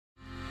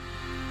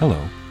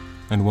Hello,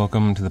 and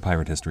welcome to the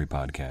Pirate History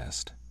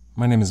Podcast.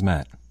 My name is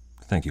Matt.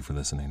 Thank you for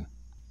listening.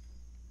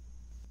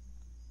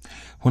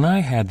 When I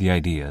had the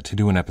idea to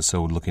do an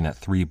episode looking at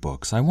 3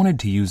 books, I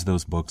wanted to use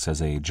those books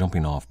as a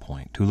jumping-off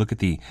point to look at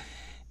the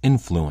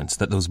influence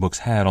that those books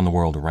had on the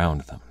world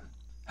around them.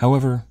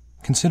 However,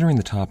 considering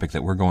the topic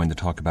that we're going to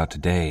talk about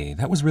today,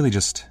 that was really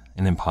just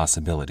an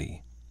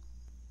impossibility.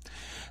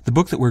 The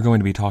book that we're going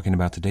to be talking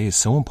about today is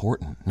so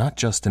important, not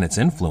just in its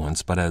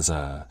influence, but as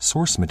a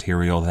source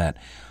material that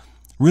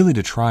really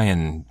to try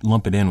and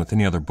lump it in with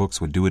any other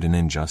books would do it an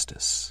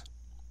injustice.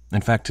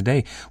 In fact,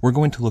 today we're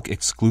going to look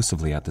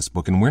exclusively at this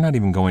book, and we're not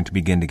even going to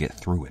begin to get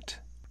through it.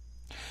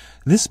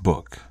 This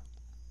book,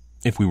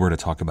 if we were to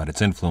talk about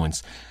its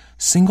influence,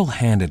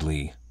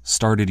 single-handedly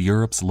started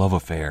Europe's love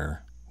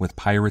affair with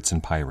pirates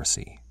and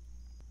piracy.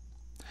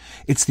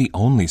 It's the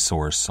only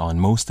source on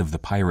most of the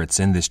pirates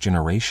in this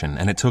generation,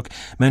 and it took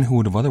men who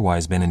would have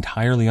otherwise been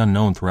entirely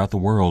unknown throughout the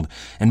world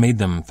and made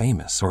them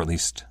famous, or at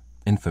least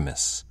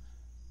infamous.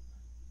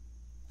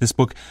 This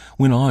book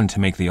went on to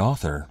make the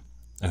author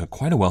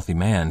quite a wealthy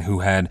man who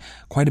had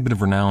quite a bit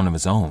of renown of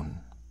his own.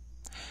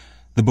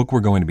 The book we're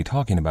going to be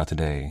talking about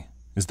today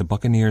is The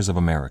Buccaneers of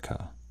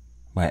America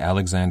by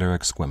Alexander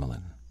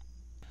Exquemelin.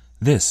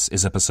 This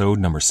is episode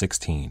number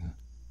 16,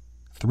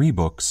 3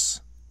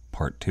 Books,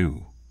 Part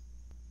 2.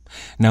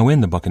 Now,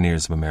 in The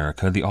Buccaneers of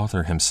America, the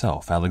author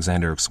himself,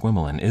 Alexander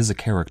Exquemelin, is a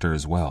character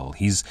as well.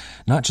 He's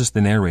not just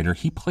the narrator,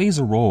 he plays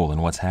a role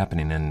in what's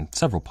happening in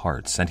several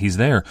parts, and he's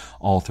there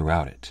all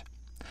throughout it.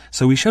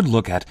 So we should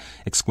look at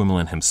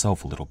Exquemelin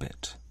himself a little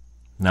bit.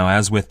 Now,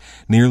 as with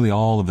nearly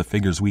all of the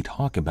figures we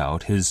talk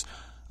about, his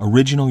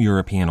original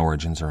European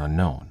origins are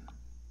unknown.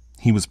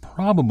 He was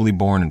probably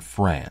born in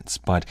France,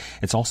 but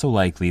it's also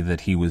likely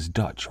that he was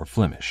Dutch or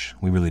Flemish.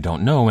 We really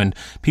don't know, and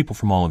people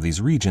from all of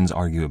these regions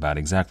argue about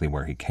exactly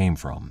where he came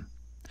from.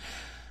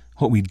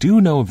 What we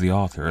do know of the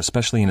author,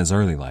 especially in his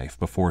early life,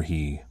 before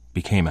he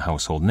became a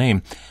household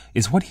name,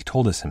 is what he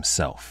told us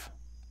himself.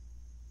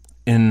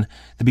 In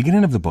the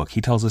beginning of the book,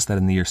 he tells us that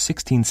in the year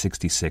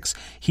 1666,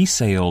 he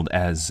sailed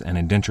as an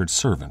indentured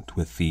servant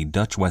with the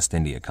Dutch West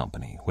India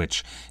Company,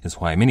 which is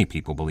why many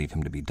people believe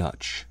him to be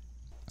Dutch.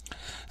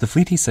 The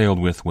fleet he sailed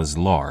with was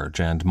large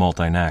and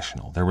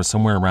multinational. There was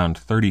somewhere around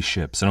 30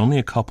 ships and only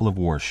a couple of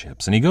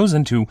warships, and he goes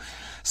into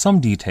some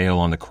detail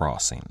on the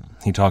crossing.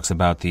 He talks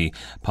about the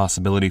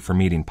possibility for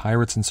meeting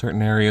pirates in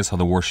certain areas, how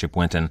the warship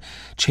went and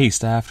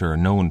chased after a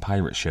known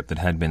pirate ship that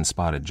had been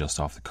spotted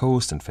just off the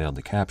coast and failed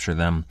to capture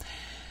them.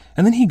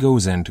 And then he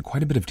goes into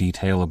quite a bit of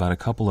detail about a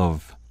couple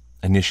of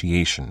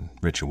initiation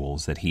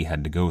rituals that he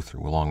had to go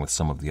through along with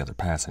some of the other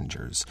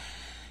passengers.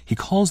 He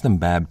calls them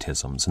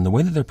baptisms, and the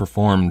way that they're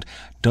performed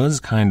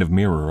does kind of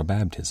mirror a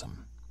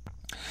baptism.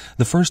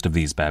 The first of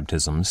these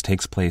baptisms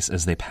takes place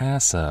as they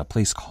pass a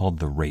place called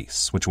the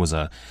Race, which was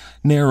a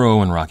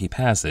narrow and rocky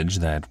passage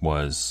that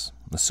was,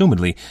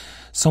 assumedly,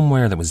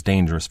 somewhere that was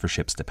dangerous for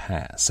ships to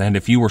pass. And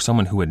if you were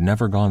someone who had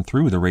never gone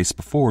through the Race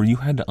before, you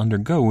had to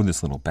undergo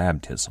this little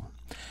baptism.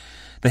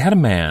 They had a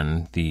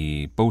man,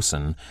 the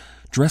bosun,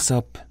 dress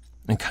up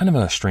in kind of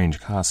a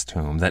strange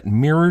costume that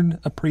mirrored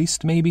a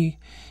priest, maybe.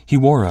 He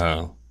wore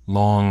a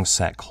long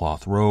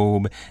sackcloth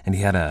robe, and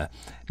he had a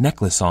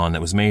necklace on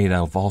that was made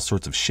out of all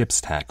sorts of ship's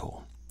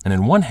tackle. And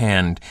in one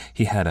hand,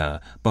 he had a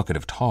bucket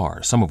of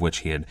tar, some of which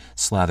he had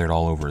slathered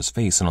all over his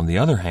face, and on the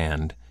other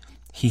hand,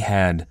 he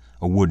had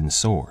a wooden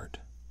sword.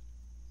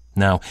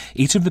 Now,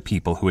 each of the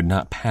people who had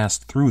not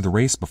passed through the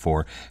Race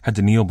before had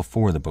to kneel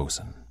before the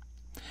bosun.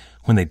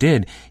 When they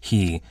did,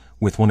 he,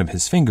 with one of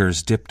his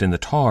fingers dipped in the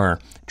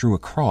tar, drew a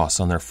cross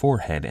on their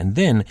forehead and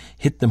then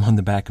hit them on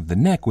the back of the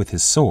neck with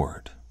his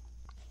sword.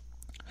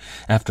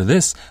 After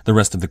this, the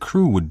rest of the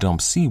crew would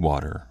dump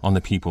seawater on the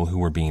people who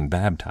were being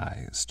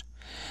baptized.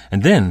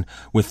 And then,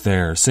 with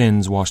their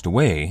sins washed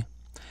away,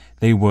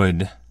 they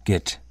would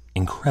get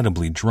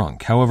incredibly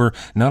drunk. However,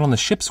 not on the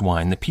ship's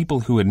wine. The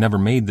people who had never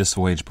made this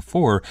voyage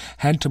before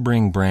had to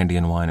bring brandy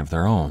and wine of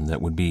their own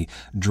that would be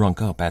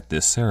drunk up at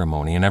this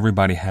ceremony, and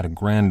everybody had a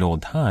grand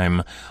old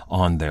time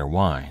on their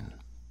wine.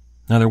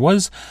 Now, there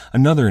was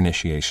another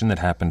initiation that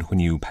happened when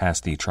you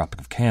passed the Tropic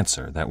of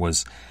Cancer that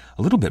was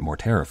a little bit more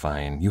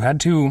terrifying. You had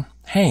to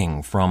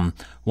hang from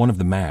one of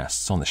the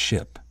masts on the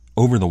ship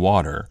over the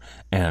water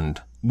and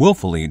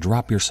willfully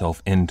drop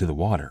yourself into the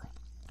water.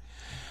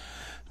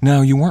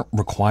 Now, you weren't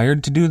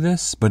required to do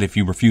this, but if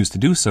you refused to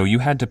do so, you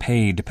had to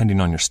pay, depending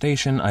on your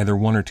station, either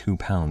 1 or 2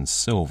 pounds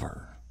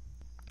silver.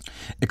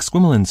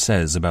 Exquemelin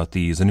says about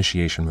these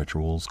initiation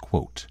rituals,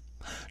 quote,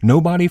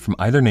 "Nobody from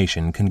either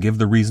nation can give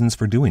the reasons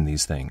for doing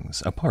these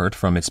things, apart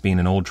from its being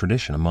an old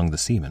tradition among the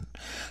seamen.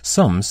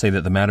 Some say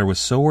that the matter was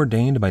so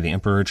ordained by the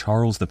Emperor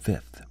Charles V,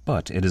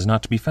 but it is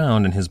not to be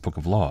found in his Book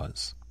of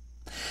Laws.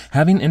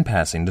 Having in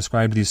passing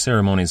described these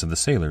ceremonies of the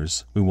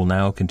sailors, we will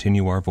now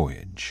continue our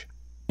voyage."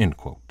 End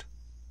quote.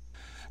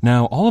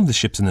 Now, all of the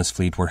ships in this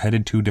fleet were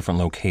headed to different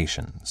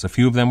locations. A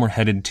few of them were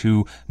headed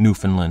to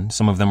Newfoundland,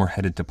 some of them were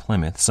headed to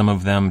Plymouth, some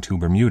of them to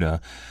Bermuda,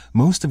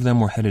 most of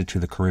them were headed to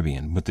the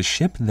Caribbean, but the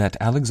ship that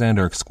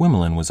Alexander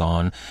Exquemelin was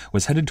on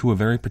was headed to a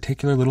very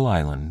particular little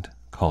island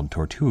called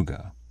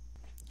Tortuga.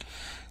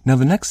 Now,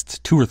 the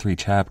next 2 or 3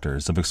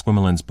 chapters of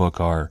Exquemelin's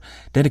book are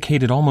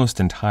dedicated almost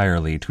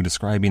entirely to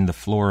describing the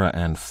flora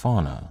and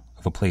fauna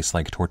of a place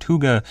like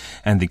Tortuga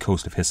and the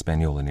coast of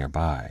Hispaniola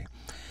nearby.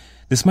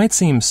 This might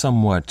seem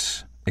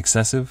somewhat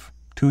excessive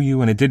to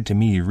you, and it did to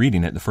me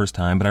reading it the first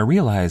time, but I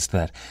realized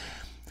that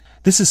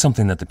this is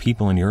something that the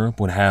people in Europe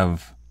would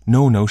have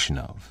no notion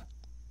of.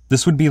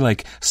 This would be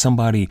like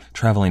somebody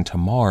traveling to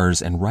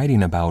Mars and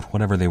writing about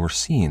whatever they were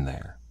seeing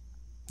there.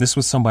 This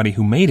was somebody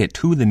who made it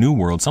to the New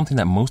World, something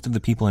that most of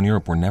the people in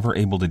Europe were never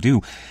able to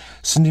do,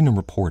 sending a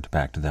report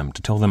back to them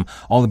to tell them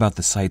all about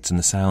the sights and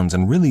the sounds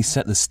and really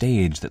set the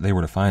stage that they were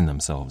to find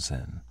themselves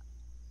in.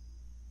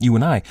 You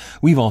and I,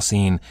 we've all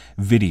seen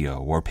video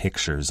or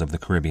pictures of the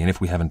Caribbean if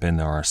we haven't been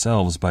there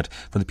ourselves, but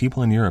for the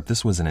people in Europe,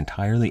 this was an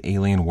entirely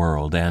alien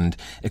world, and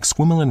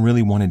Exquemelin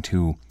really wanted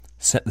to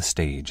set the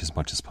stage as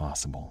much as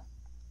possible.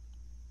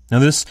 Now,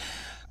 this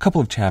couple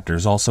of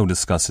chapters also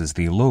discusses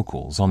the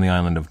locals on the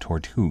island of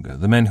Tortuga,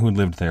 the men who had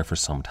lived there for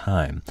some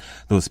time,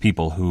 those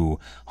people who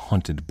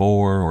hunted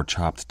boar or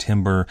chopped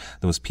timber,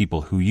 those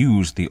people who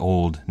used the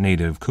old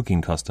native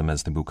cooking custom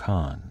as the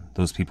bucan,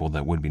 those people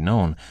that would be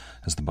known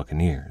as the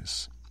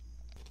Buccaneers.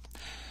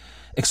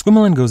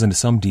 Exquemelin goes into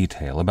some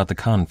detail about the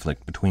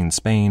conflict between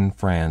Spain,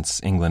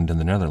 France, England, and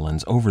the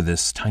Netherlands over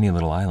this tiny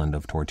little island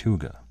of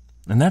Tortuga.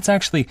 And that's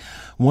actually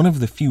one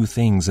of the few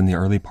things in the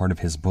early part of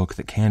his book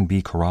that can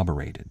be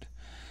corroborated.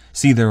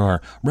 See, there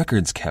are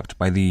records kept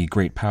by the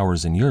great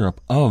powers in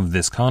Europe of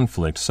this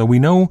conflict, so we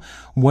know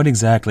what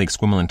exactly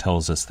Exquemelin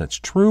tells us that's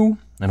true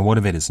and what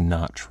of it is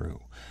not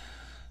true.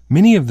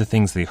 Many of the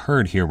things they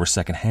heard here were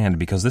secondhand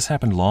because this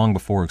happened long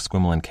before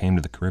Exquemelin came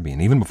to the Caribbean,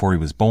 even before he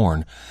was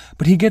born,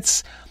 but he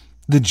gets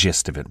the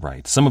gist of it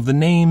right. Some of the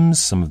names,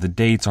 some of the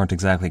dates aren't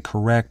exactly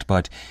correct,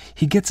 but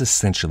he gets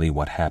essentially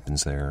what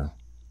happens there,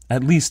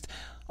 at least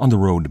on the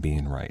road to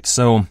being right.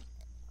 So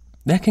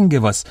that can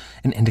give us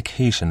an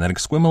indication that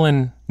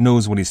Exquemelin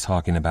knows what he's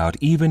talking about,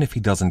 even if he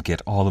doesn't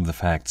get all of the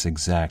facts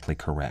exactly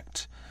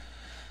correct.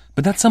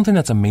 But that's something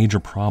that's a major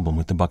problem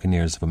with the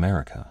Buccaneers of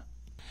America.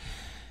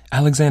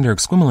 Alexander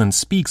Exquemelin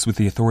speaks with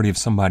the authority of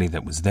somebody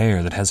that was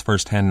there, that has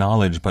first-hand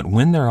knowledge, but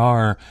when there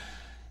are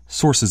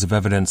sources of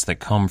evidence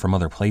that come from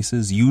other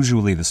places,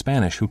 usually the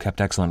Spanish, who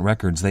kept excellent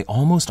records, they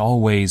almost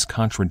always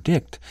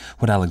contradict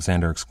what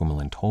Alexander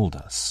Exquemelin told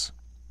us.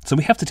 So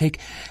we have to take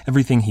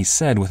everything he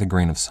said with a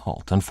grain of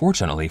salt.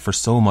 Unfortunately, for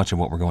so much of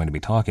what we're going to be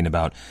talking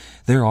about,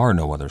 there are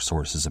no other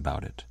sources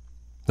about it.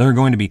 There are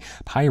going to be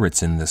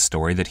pirates in this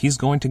story that he's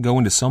going to go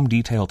into some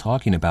detail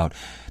talking about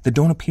that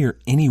don't appear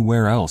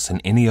anywhere else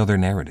in any other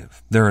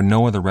narrative. There are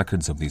no other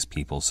records of these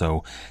people,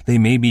 so they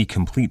may be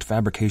complete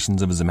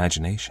fabrications of his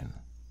imagination.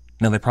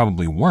 Now, they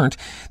probably weren't.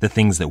 The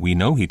things that we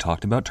know he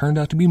talked about turned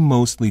out to be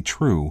mostly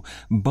true,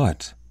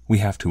 but we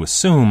have to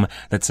assume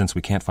that since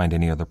we can't find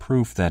any other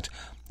proof, that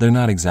they're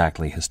not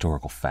exactly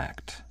historical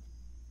fact.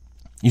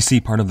 You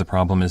see, part of the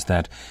problem is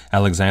that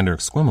Alexander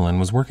Exquemelin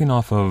was working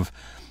off of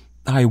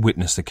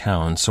eyewitness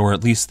accounts, or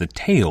at least the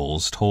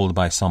tales told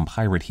by some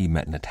pirate he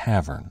met in a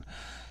tavern.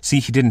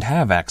 See, he didn't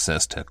have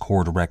access to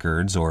court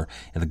records or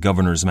the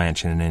governor's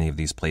mansion in any of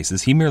these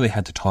places. He merely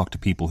had to talk to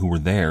people who were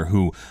there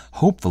who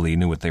hopefully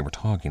knew what they were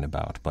talking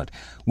about, but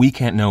we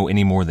can't know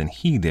any more than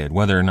he did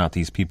whether or not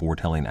these people were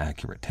telling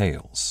accurate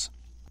tales.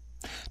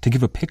 To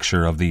give a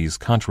picture of these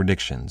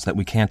contradictions that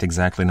we can't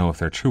exactly know if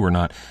they're true or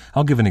not,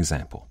 I'll give an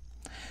example.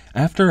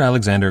 After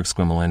Alexander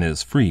Exquemelin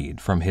is freed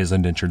from his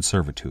indentured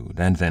servitude,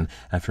 and then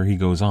after he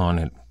goes on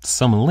at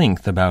some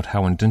length about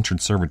how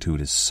indentured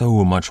servitude is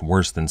so much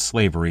worse than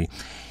slavery,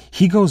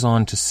 he goes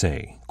on to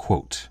say,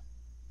 quote,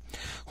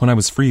 "When I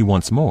was free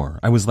once more,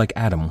 I was like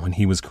Adam when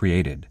he was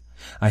created.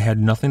 I had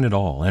nothing at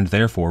all, and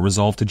therefore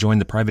resolved to join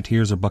the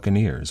privateers or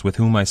buccaneers, with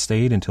whom I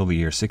stayed until the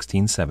year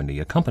 1670,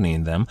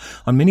 accompanying them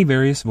on many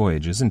various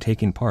voyages and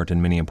taking part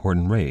in many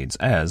important raids,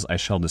 as I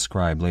shall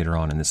describe later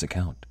on in this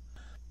account."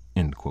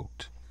 End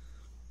quote.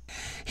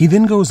 He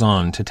then goes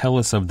on to tell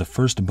us of the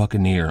first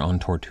buccaneer on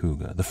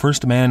Tortuga, the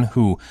first man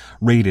who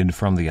raided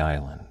from the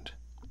island.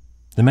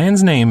 The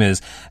man's name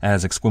is,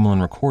 as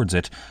Exquemelin records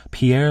it,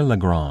 Pierre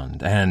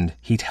Legrand, and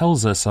he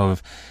tells us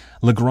of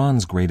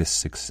Legrand's greatest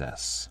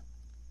success.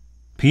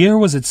 Pierre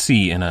was at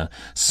sea in a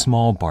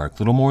small bark,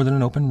 little more than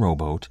an open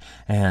rowboat,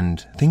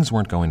 and things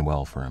weren't going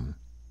well for him.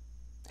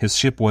 His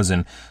ship was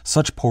in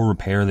such poor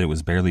repair that it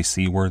was barely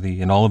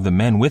seaworthy, and all of the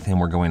men with him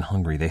were going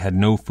hungry. They had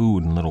no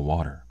food and little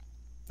water.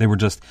 They were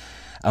just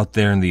out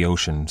there in the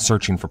ocean,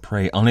 searching for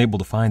prey, unable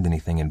to find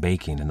anything and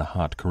baking in the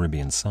hot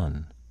Caribbean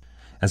sun.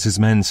 As his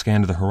men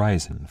scanned the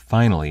horizon,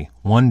 finally,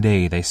 one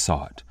day they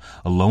saw it,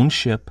 a lone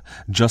ship,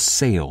 just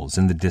sails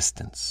in the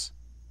distance.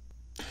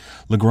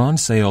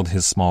 Legrand sailed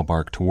his small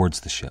bark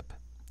towards the ship.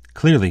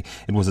 Clearly,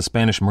 it was a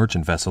Spanish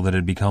merchant vessel that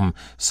had become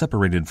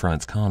separated from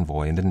its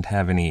convoy and didn't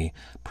have any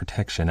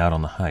protection out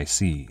on the high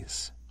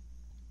seas.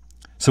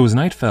 So as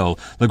night fell,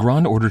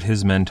 Legrand ordered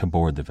his men to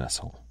board the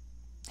vessel.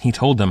 He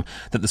told them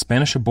that the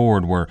Spanish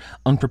aboard were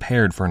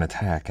unprepared for an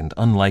attack and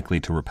unlikely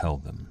to repel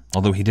them,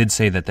 although he did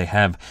say that they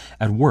have,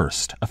 at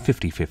worst, a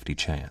 50-50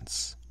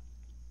 chance.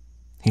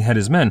 He had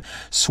his men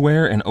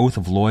swear an oath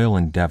of loyal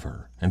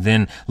endeavor, and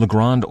then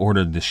Legrand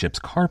ordered the ship's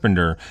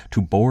carpenter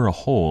to bore a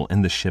hole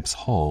in the ship's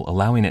hull,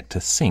 allowing it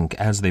to sink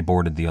as they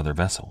boarded the other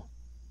vessel.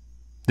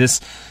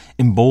 This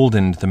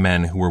emboldened the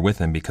men who were with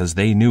him because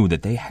they knew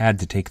that they had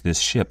to take this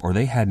ship or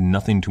they had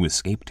nothing to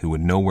escape to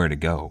and nowhere to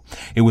go.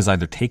 It was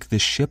either take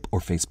this ship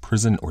or face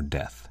prison or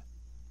death.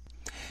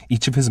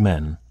 Each of his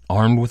men,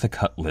 armed with a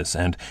cutlass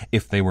and,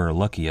 if they were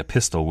lucky, a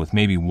pistol with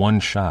maybe one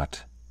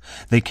shot,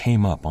 they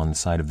came up on the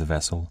side of the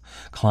vessel,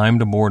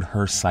 climbed aboard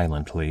her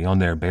silently on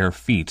their bare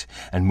feet,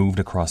 and moved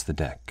across the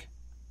deck.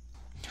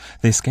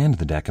 They scanned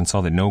the deck and saw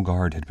that no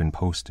guard had been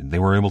posted. They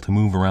were able to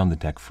move around the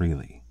deck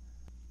freely.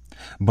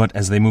 But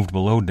as they moved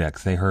below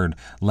deck, they heard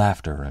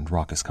laughter and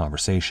raucous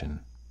conversation.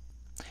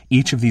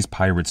 Each of these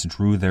pirates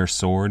drew their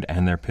sword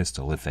and their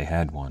pistol, if they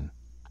had one.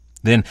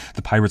 Then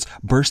the pirates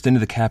burst into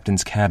the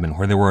captain's cabin,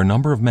 where there were a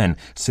number of men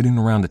sitting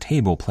around the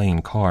table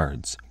playing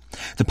cards.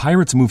 The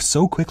pirates moved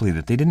so quickly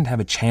that they didn't have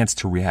a chance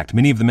to react,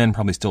 many of the men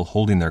probably still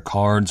holding their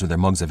cards or their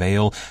mugs of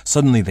ale.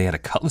 Suddenly they had a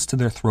cutlass to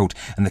their throat,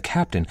 and the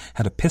captain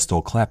had a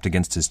pistol clapped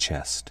against his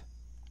chest.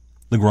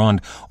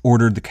 Legrand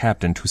ordered the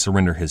captain to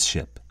surrender his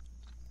ship.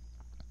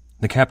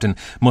 The captain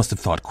must have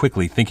thought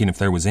quickly, thinking if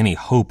there was any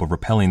hope of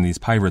repelling these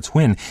pirates,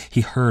 when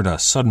he heard a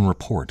sudden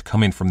report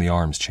coming from the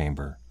arms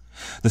chamber.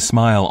 The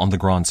smile on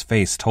Legrand's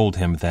face told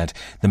him that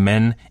the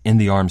men in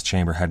the arms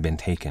chamber had been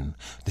taken.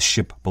 The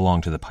ship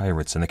belonged to the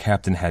pirates, and the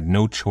captain had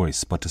no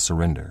choice but to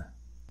surrender.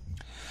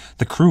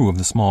 The crew of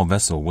the small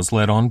vessel was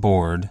led on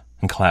board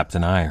and clapped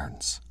in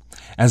irons.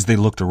 As they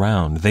looked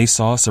around, they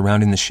saw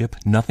surrounding the ship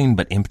nothing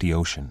but empty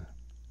ocean.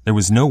 There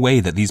was no way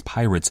that these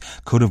pirates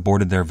could have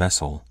boarded their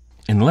vessel,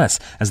 unless,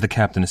 as the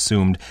captain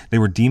assumed, they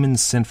were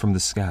demons sent from the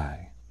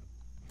sky.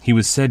 He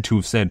was said to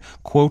have said,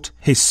 quote,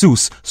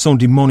 "Jesus son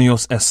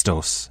demonios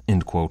estos,"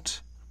 end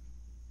quote.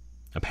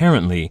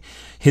 Apparently,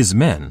 his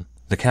men,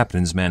 the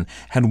captain's men,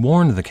 had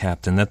warned the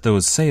captain that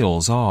those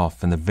sails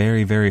off in the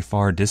very, very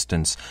far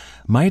distance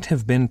might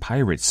have been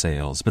pirate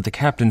sails, but the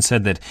captain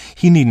said that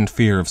he needn't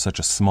fear of such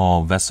a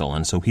small vessel,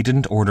 and so he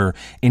didn't order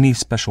any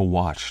special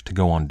watch to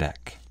go on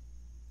deck.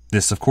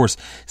 This, of course,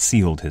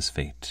 sealed his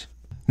fate.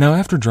 Now,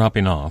 after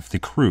dropping off the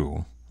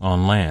crew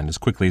on land as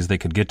quickly as they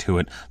could get to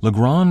it,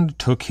 Legrand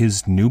took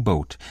his new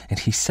boat and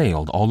he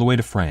sailed all the way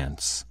to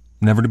France,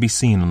 never to be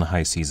seen on the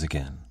high seas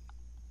again.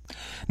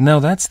 Now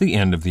that's the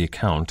end of the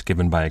account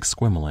given by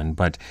Exquemelin,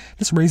 but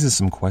this raises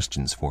some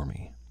questions for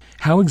me.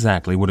 How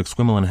exactly would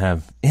Exquemelin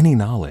have any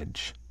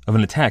knowledge of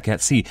an attack at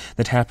sea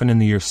that happened in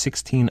the year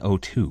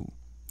 1602?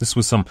 This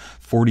was some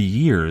 40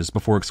 years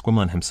before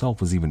Exquemelin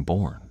himself was even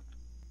born.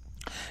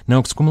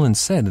 Now, Exquemelin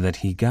said that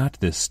he got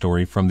this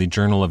story from the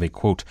journal of a,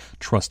 quote,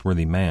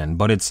 trustworthy man,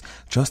 but it's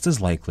just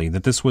as likely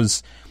that this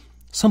was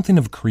something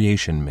of a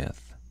creation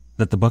myth,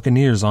 that the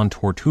Buccaneers on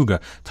Tortuga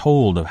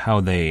told of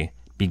how they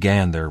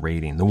began their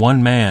raiding. The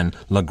one man,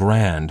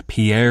 Legrand,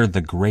 Pierre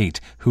the Great,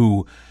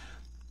 who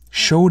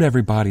showed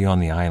everybody on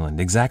the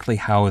island exactly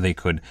how they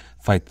could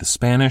fight the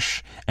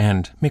Spanish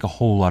and make a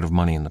whole lot of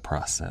money in the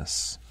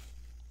process.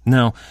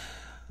 Now,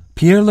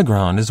 Pierre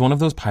Legrand is one of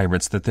those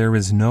pirates that there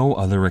is no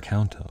other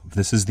account of.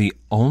 This is the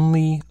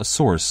only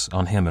source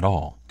on him at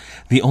all.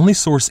 The only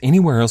source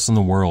anywhere else in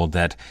the world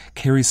that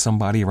carries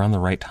somebody around the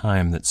right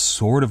time that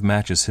sort of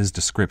matches his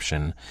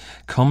description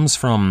comes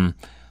from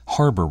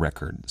harbor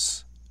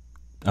records.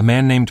 A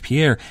man named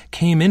Pierre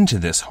came into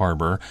this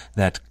harbor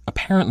that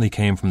apparently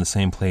came from the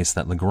same place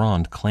that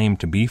Legrand claimed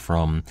to be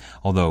from,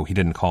 although he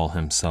didn't call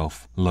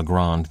himself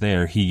Legrand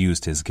there, he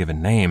used his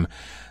given name.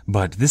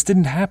 But this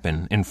didn't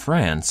happen in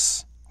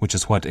France, which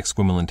is what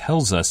Exquemelin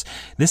tells us.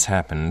 This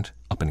happened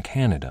up in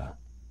Canada.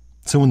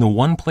 So in the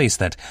one place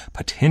that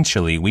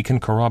potentially we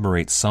can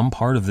corroborate some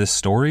part of this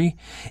story,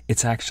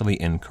 it's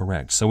actually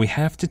incorrect. So we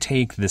have to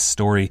take this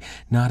story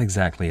not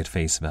exactly at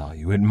face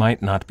value. It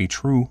might not be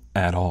true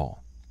at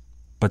all.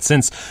 But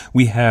since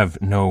we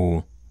have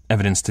no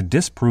evidence to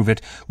disprove it,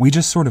 we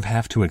just sort of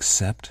have to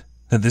accept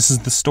that this is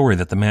the story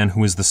that the man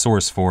who is the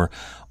source for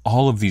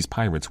all of these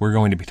pirates we're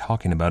going to be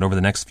talking about over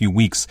the next few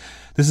weeks,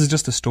 this is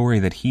just a story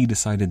that he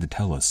decided to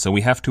tell us. So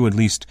we have to at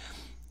least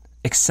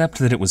accept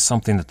that it was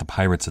something that the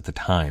pirates at the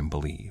time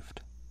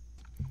believed.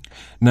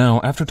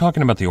 Now, after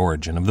talking about the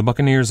origin of the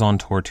Buccaneers on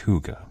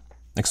Tortuga,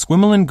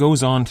 Exquemelin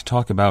goes on to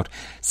talk about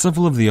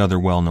several of the other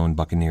well-known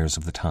buccaneers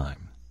of the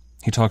time.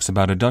 He talks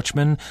about a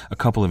Dutchman, a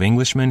couple of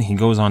Englishmen. He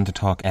goes on to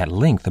talk at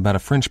length about a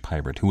French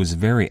pirate who was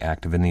very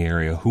active in the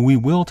area, who we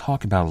will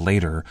talk about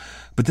later,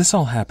 but this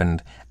all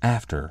happened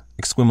after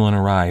Exquemelin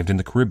arrived in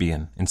the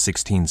Caribbean in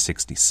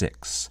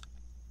 1666.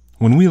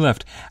 When we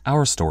left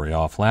our story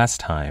off last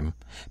time,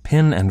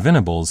 Penn and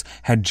Venables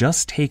had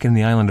just taken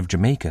the island of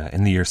Jamaica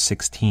in the year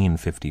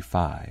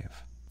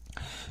 1655.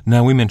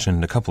 Now, we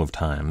mentioned a couple of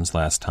times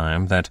last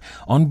time that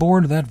on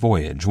board that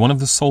voyage, one of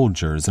the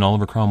soldiers in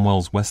Oliver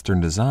Cromwell's Western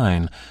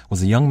design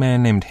was a young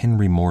man named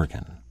Henry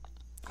Morgan,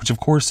 which of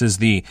course is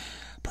the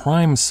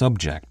prime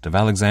subject of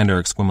Alexander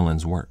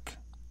Exquemelin's work.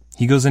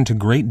 He goes into a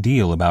great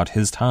deal about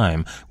his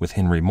time with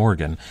Henry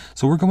Morgan,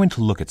 so we're going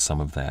to look at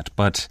some of that,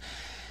 but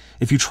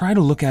If you try to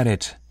look at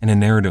it in a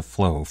narrative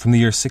flow from the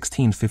year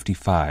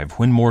 1655,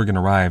 when Morgan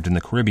arrived in the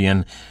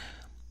Caribbean,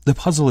 the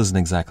puzzle isn't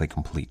exactly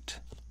complete.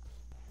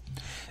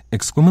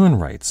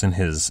 Exquemelin writes in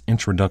his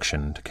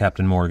introduction to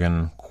Captain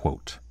Morgan,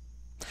 quote,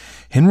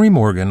 "Henry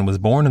Morgan was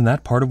born in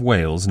that part of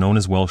Wales known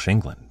as Welsh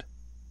England.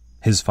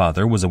 His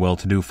father was a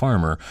well-to-do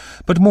farmer,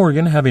 but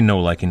Morgan, having no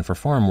liking for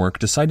farm work,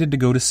 decided to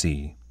go to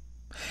sea.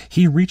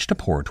 He reached a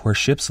port where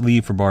ships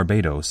leave for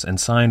Barbados and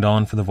signed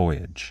on for the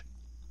voyage.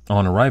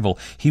 On arrival,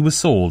 he was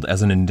sold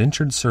as an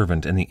indentured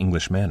servant in the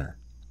English manner.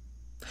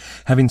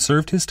 Having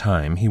served his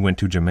time, he went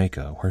to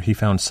Jamaica, where he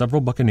found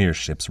several buccaneer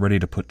ships ready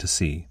to put to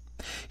sea.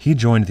 He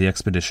joined the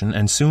expedition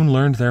and soon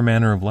learned their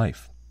manner of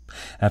life.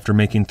 After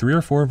making 3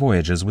 or 4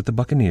 voyages with the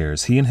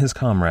buccaneers, he and his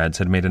comrades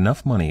had made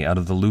enough money out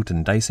of the loot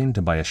and dicing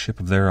to buy a ship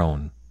of their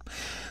own.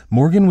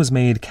 Morgan was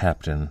made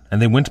captain,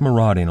 and they went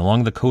marauding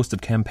along the coast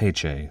of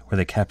Campeche, where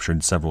they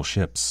captured several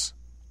ships."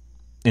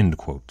 End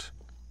quote.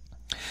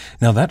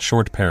 Now that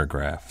short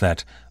paragraph,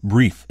 that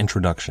brief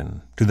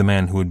introduction to the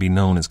man who would be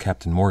known as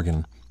Captain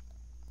Morgan,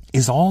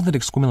 is all that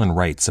Exquemelin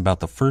writes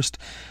about the first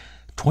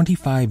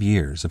 25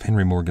 years of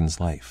Henry Morgan's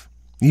life,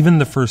 even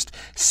the first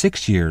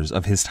 6 years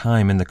of his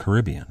time in the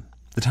Caribbean,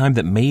 the time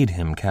that made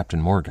him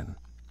Captain Morgan.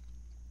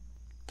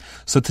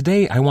 So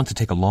today I want to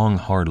take a long,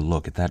 hard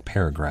look at that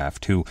paragraph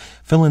to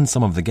fill in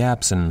some of the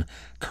gaps and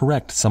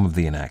correct some of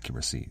the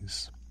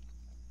inaccuracies.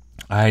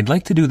 I'd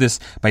like to do this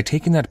by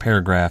taking that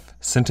paragraph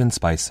sentence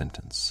by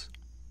sentence.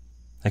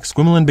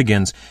 Exquemelin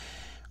begins,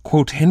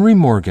 quote, "Henry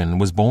Morgan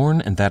was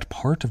born in that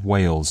part of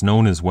Wales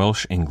known as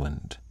Welsh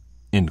England."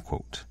 End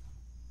quote.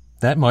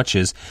 That much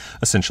is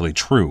essentially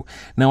true.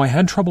 Now, I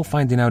had trouble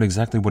finding out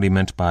exactly what he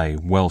meant by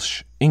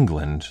Welsh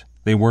England.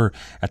 They were,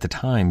 at the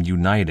time,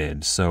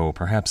 united, so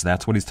perhaps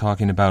that's what he's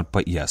talking about.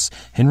 But yes,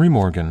 Henry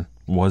Morgan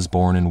was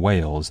born in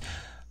Wales,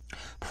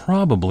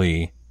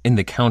 probably in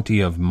the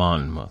county of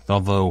Monmouth,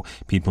 although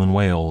people in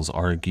Wales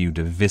argue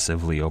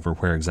divisively over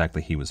where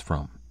exactly he was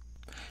from.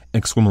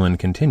 Exquemelin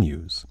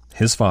continues,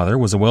 "His father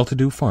was a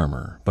well-to-do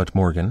farmer, but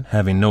Morgan,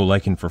 having no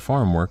liking for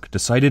farm work,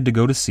 decided to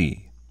go to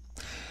sea."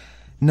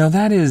 Now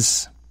that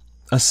is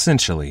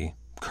essentially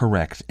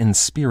correct in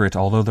spirit,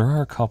 although there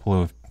are a couple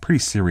of pretty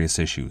serious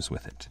issues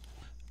with it.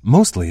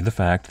 Mostly the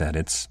fact that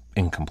it's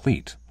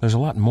incomplete. There's a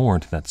lot more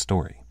to that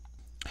story.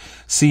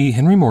 See,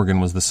 Henry Morgan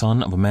was the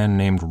son of a man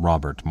named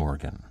Robert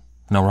Morgan.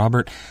 Now,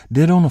 Robert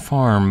did own a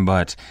farm,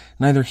 but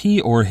neither he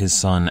or his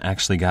son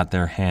actually got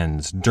their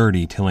hands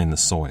dirty tilling the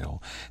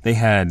soil. They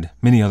had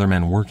many other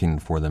men working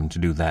for them to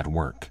do that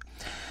work.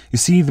 You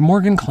see, the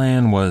Morgan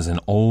clan was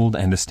an old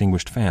and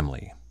distinguished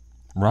family.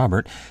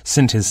 Robert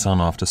sent his son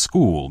off to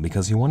school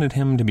because he wanted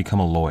him to become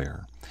a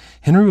lawyer.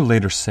 Henry would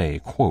later say,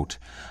 quote,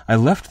 "I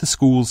left the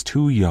schools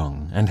too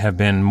young and have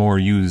been more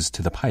used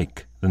to the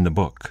pike than the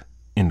book."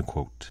 End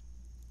quote.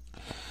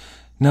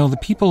 Now, the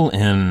people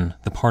in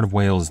the part of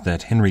Wales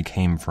that Henry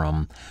came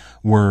from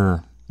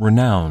were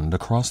renowned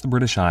across the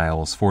British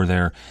Isles for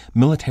their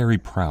military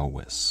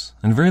prowess,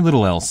 and very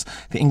little else.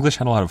 The English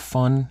had a lot of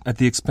fun at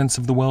the expense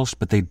of the Welsh,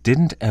 but they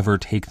didn't ever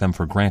take them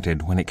for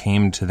granted when it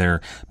came to their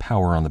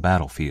power on the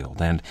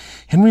battlefield, and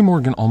Henry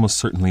Morgan almost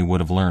certainly would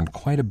have learned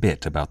quite a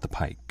bit about the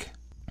pike.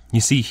 You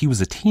see, he was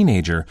a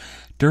teenager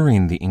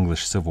during the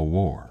English Civil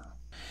War.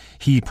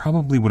 He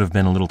probably would have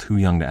been a little too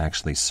young to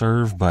actually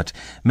serve, but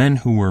men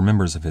who were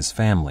members of his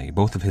family,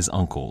 both of his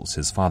uncles,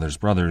 his father's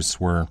brothers,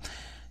 were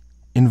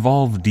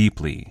involved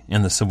deeply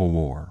in the Civil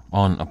War,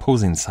 on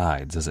opposing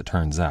sides, as it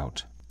turns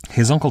out.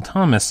 His Uncle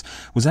Thomas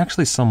was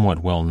actually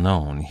somewhat well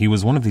known. He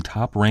was one of the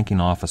top-ranking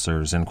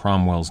officers in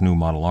Cromwell's New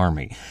Model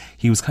Army.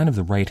 He was kind of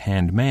the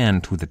right-hand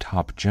man to the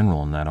top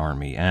general in that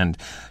army, and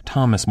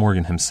Thomas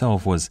Morgan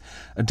himself was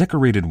a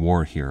decorated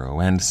war hero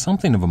and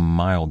something of a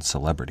mild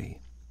celebrity.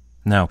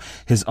 Now,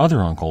 his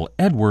other uncle,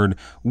 Edward,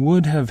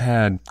 would have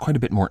had quite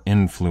a bit more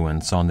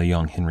influence on the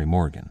young Henry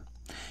Morgan.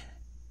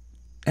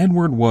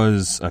 Edward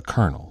was a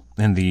colonel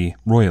in the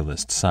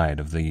Royalist side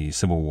of the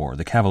Civil War,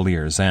 the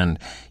Cavaliers, and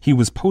he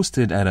was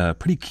posted at a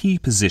pretty key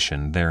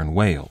position there in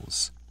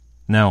Wales.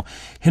 Now,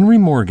 Henry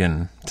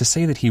Morgan, to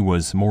say that he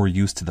was more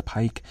used to the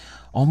pike,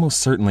 almost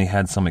certainly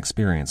had some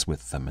experience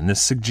with them, and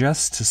this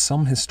suggests to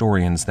some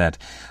historians that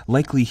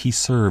likely he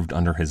served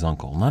under his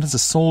uncle, not as a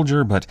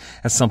soldier, but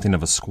as something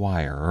of a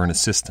squire or an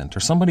assistant,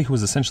 or somebody who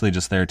was essentially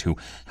just there to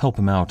help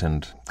him out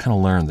and kind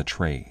of learn the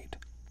trade.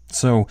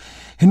 So,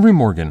 Henry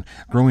Morgan,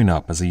 growing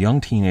up as a young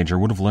teenager,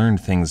 would have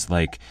learned things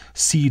like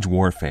siege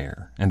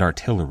warfare and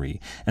artillery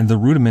and the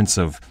rudiments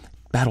of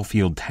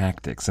battlefield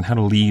tactics and how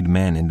to lead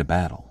men into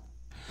battle.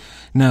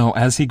 Now,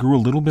 as he grew a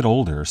little bit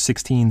older,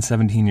 16,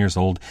 17 years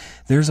old,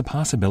 there's a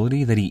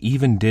possibility that he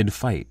even did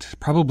fight.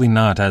 Probably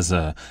not as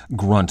a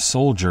grunt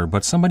soldier,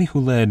 but somebody who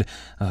led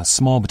a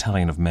small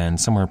battalion of men,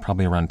 somewhere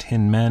probably around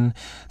 10 men.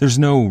 There's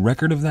no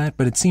record of that,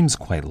 but it seems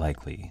quite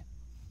likely.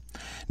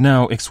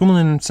 Now,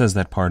 Exquemelin says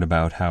that part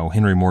about how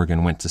Henry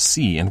Morgan went to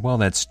sea, and while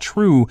that's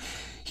true,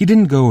 he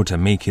didn't go to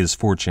make his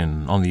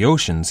fortune on the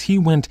oceans. He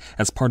went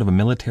as part of a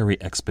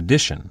military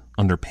expedition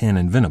under Penn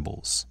and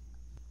Venables.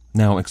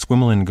 Now,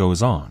 Exquemelin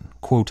goes on,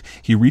 quote,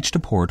 "He reached a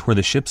port where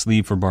the ships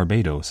leave for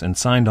Barbados and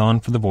signed on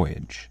for the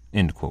voyage,"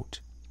 end quote.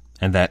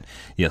 And that,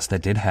 yes,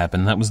 that did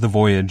happen. That was the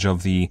voyage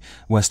of the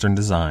Western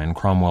design,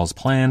 Cromwell's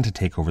plan to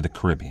take over the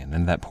Caribbean,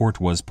 and that port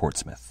was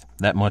Portsmouth.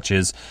 That much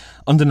is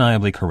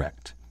undeniably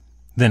correct.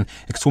 Then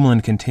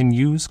Exquemelin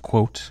continues,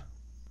 quote,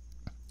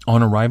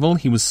 "On arrival,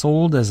 he was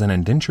sold as an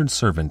indentured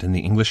servant in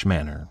the English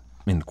manner,"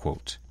 end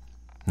quote.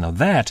 Now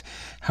that,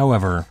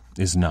 however,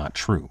 is not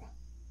true.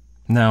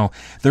 Now,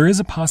 there is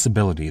a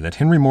possibility that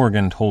Henry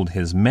Morgan told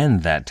his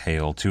men that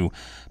tale to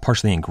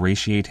partially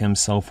ingratiate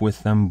himself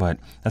with them, but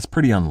that's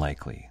pretty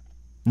unlikely.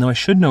 Now, I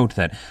should note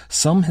that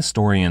some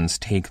historians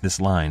take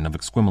this line of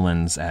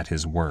Exquemelin's at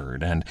his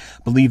word and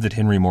believe that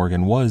Henry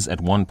Morgan was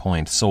at one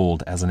point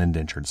sold as an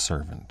indentured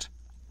servant.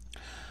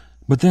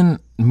 But then,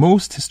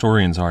 most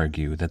historians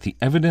argue that the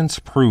evidence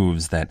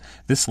proves that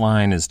this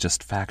line is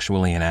just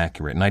factually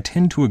inaccurate, and I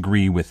tend to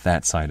agree with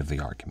that side of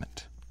the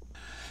argument.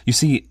 You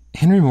see,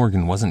 Henry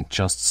Morgan wasn't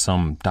just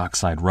some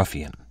dockside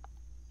ruffian.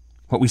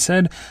 What we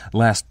said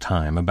last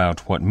time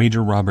about what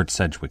Major Robert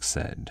Sedgwick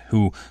said,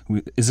 who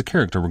is a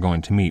character we're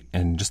going to meet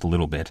in just a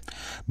little bit,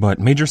 but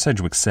Major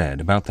Sedgwick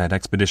said about that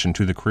expedition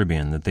to the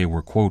Caribbean that they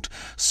were, quote,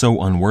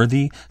 "so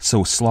unworthy,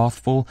 so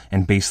slothful,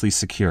 and basely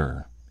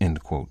secure,"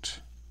 end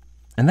quote.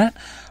 And that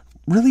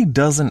really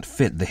doesn't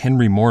fit the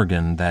Henry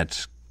Morgan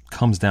that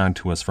comes down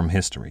to us from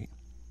history.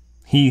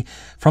 He,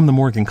 from the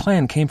Morgan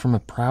clan, came from a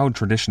proud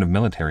tradition of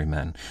military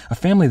men, a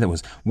family that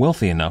was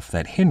wealthy enough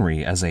that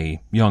Henry, as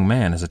a young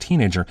man, as a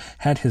teenager,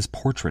 had his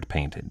portrait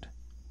painted.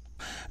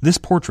 This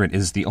portrait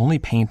is the only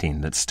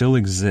painting that still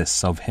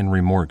exists of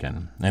Henry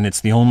Morgan, and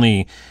it's the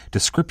only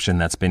description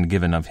that's been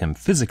given of him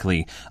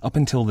physically up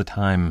until the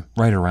time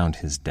right around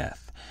his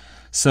death.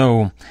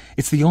 So,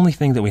 it's the only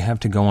thing that we have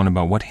to go on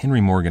about what Henry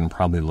Morgan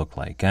probably looked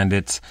like, and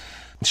it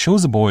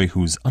shows a boy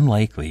who's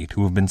unlikely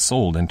to have been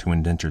sold into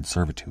indentured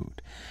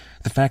servitude.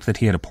 The fact that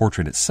he had a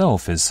portrait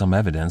itself is some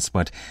evidence,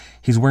 but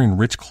he's wearing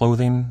rich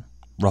clothing,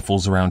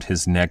 ruffles around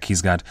his neck.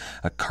 He's got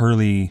a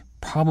curly,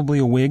 probably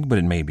a wig, but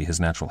it may be his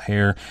natural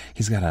hair.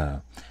 He's got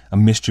a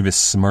mischievous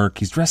smirk.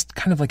 He's dressed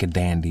kind of like a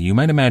dandy. You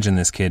might imagine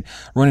this kid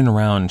running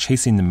around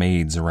chasing the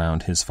maids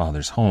around his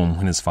father's home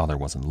when his father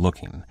wasn't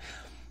looking.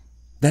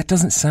 That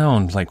doesn't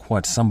sound like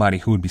what somebody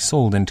who would be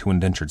sold into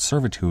indentured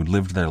servitude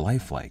lived their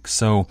life like,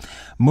 so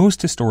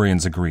most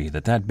historians agree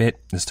that that bit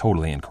is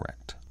totally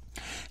incorrect.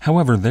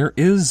 However, there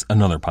is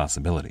another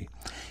possibility.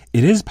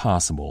 It is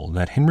possible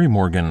that Henry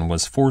Morgan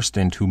was forced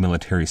into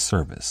military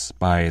service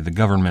by the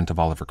government of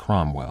Oliver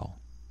Cromwell.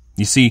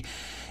 You see,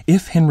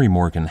 if Henry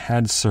Morgan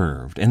had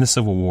served in the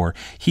Civil War,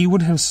 he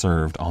would have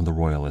served on the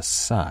Royalist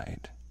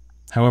side.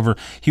 However,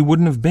 he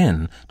wouldn't have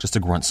been just a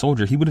grunt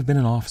soldier. He would have been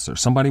an officer,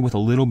 somebody with a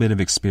little bit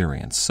of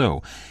experience.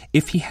 So,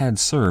 if he had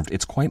served,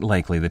 it's quite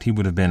likely that he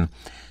would have been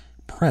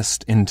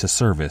pressed into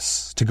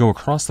service to go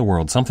across the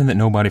world, something that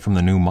nobody from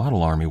the New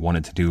Model Army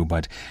wanted to do,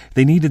 but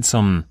they needed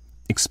some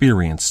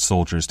experienced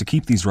soldiers to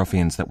keep these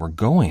ruffians that were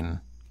going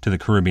to the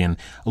Caribbean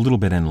a little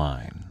bit in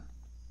line.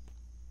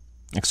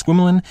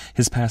 Exquemelin,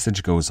 his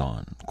passage goes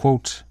on,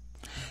 quote,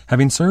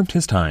 "Having served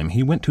his time,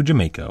 he went to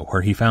Jamaica,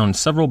 where he found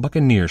several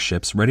Buccaneer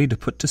ships ready to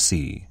put to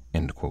sea,"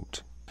 end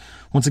quote.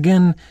 Once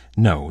again,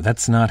 no,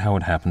 that's not how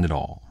it happened at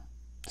all.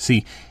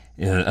 See,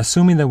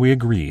 assuming that we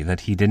agree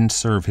that he didn't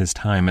serve his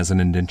time as an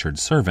indentured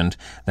servant,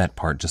 that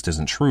part just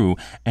isn't true,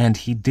 and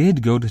he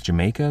did go to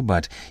Jamaica,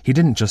 but he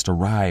didn't just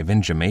arrive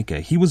in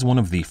Jamaica. He was one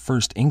of the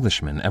first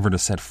Englishmen ever to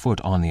set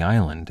foot on the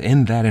island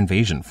in that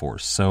invasion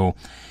force, so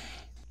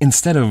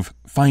instead of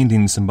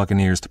finding some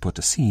buccaneers to put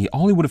to sea,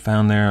 all he would have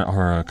found there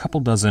are a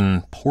couple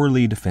dozen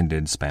poorly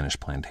defended Spanish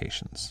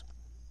plantations.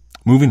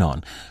 Moving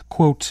on,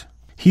 quote,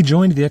 "He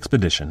joined the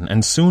expedition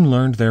and soon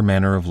learned their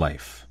manner of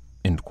life,"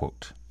 end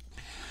quote.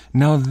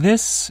 Now,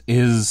 this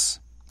is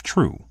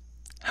true.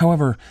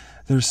 However,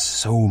 there's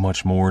so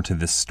much more to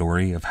this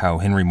story of how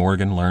Henry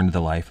Morgan learned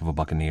the life of a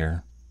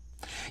buccaneer.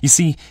 You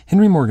see,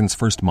 Henry Morgan's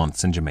first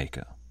months in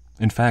Jamaica,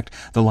 in fact,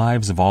 the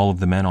lives of all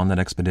of the men on that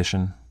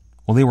expedition,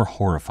 well, they were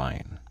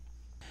horrifying.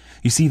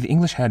 You see, the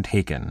English had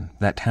taken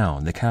that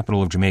town, the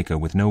capital of Jamaica,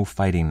 with no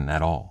fighting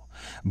at all.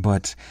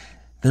 But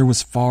there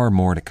was far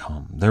more to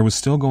come. There was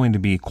still going to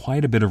be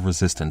quite a bit of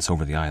resistance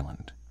over the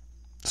island.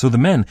 So the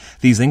men,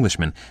 these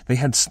Englishmen, they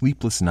had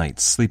sleepless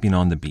nights sleeping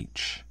on the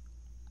beach.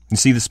 You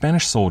see, the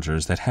Spanish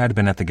soldiers that had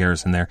been at the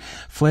garrison there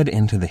fled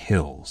into the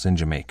hills in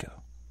Jamaica.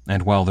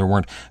 And while there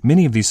weren't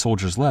many of these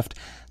soldiers left,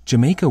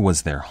 Jamaica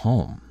was their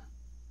home.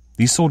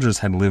 These soldiers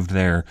had lived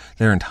there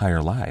their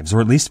entire lives,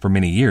 or at least for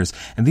many years,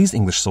 and these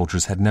English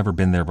soldiers had never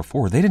been there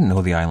before. They didn't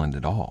know the island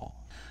at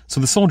all. So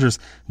the soldiers,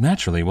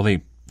 naturally, well,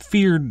 they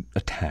feared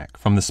attack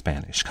from the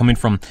Spanish, coming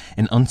from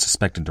an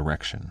unsuspected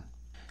direction.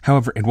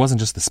 However, it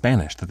wasn't just the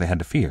Spanish that they had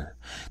to fear.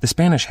 The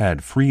Spanish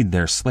had freed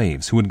their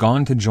slaves who had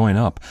gone to join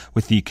up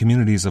with the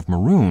communities of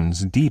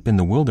Maroons deep in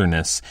the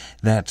wilderness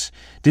that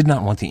did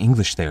not want the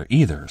English there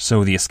either.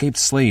 So the escaped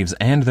slaves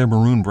and their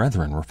Maroon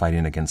brethren were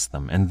fighting against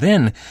them. And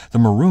then the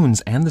Maroons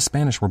and the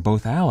Spanish were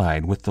both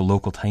allied with the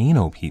local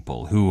Taino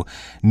people who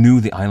knew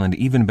the island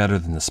even better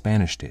than the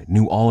Spanish did,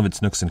 knew all of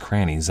its nooks and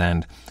crannies,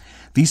 and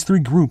These three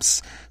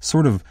groups,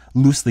 sort of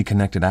loosely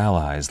connected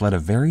allies, led a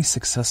very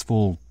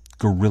successful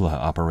guerrilla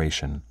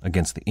operation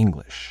against the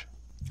English.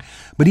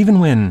 But even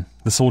when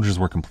the soldiers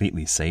were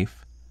completely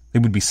safe, they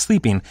would be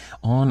sleeping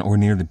on or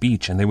near the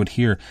beach, and they would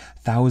hear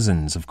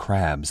thousands of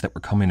crabs that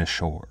were coming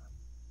ashore.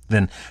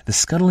 Then the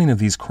scuttling of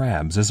these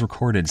crabs, as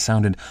recorded,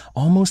 sounded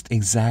almost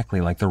exactly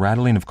like the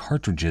rattling of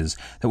cartridges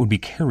that would be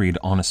carried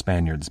on a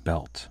Spaniard's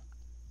belt.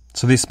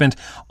 So they spent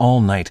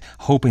all night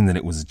hoping that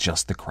it was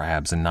just the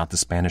crabs and not the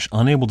Spanish,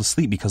 unable to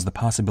sleep because the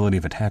possibility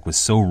of attack was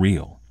so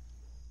real.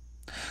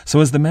 So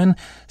as the men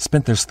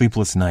spent their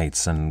sleepless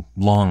nights and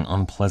long,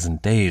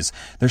 unpleasant days,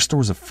 their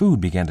stores of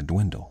food began to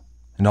dwindle,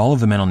 and all of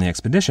the men on the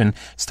expedition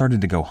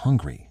started to go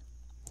hungry.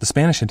 The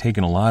Spanish had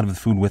taken a lot of the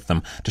food with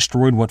them,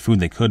 destroyed what food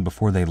they could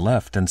before they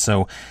left, and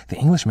so the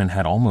Englishmen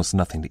had almost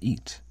nothing to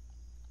eat.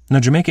 Now,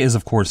 Jamaica is,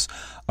 of course,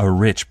 a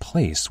rich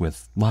place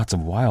with lots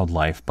of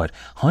wildlife, but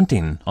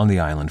hunting on the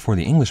island, for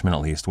the Englishmen at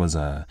least, was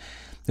a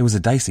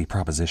dicey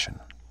proposition.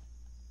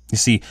 You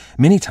see,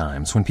 many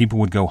times when people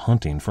would go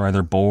hunting for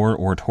either boar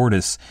or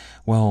tortoise,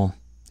 well,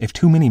 if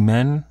too many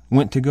men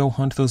went to go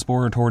hunt those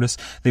boar or tortoise,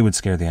 they would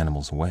scare the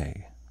animals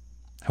away.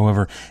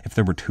 However, if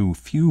there were too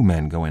few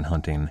men going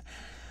hunting,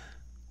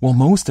 well,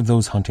 most of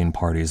those hunting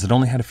parties that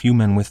only had a few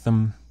men with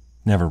them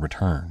never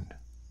returned.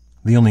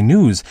 The only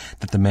news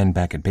that the men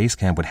back at base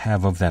camp would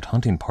have of that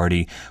hunting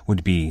party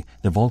would be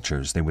the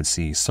vultures they would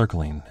see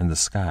circling in the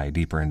sky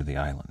deeper into the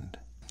island.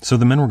 So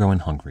the men were going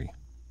hungry.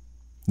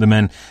 The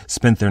men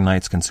spent their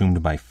nights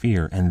consumed by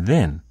fear, and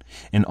then,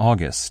 in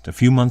August, a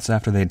few months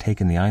after they had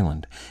taken the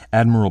island,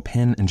 Admiral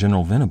Penn and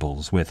General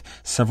Venables, with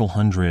several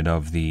hundred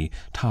of the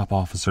top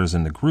officers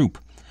in the group,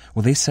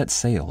 well, they set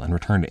sail and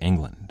returned to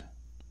England.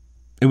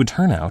 It would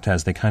turn out,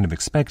 as they kind of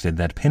expected,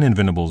 that Penn and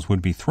Venables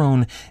would be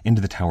thrown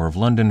into the Tower of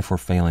London for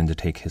failing to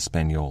take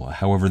Hispaniola.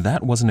 However,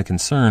 that wasn't a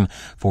concern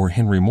for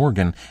Henry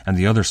Morgan and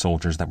the other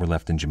soldiers that were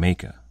left in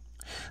Jamaica.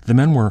 The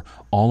men were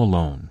all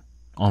alone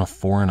on a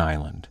foreign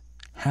island,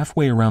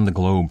 halfway around the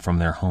globe from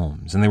their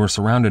homes, and they were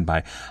surrounded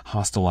by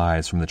hostile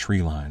eyes from the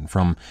tree line,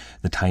 from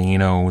the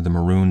Taino, the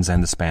Maroons,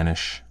 and the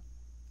Spanish.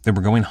 They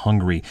were going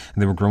hungry,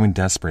 and they were growing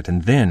desperate,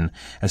 and then,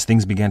 as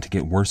things began to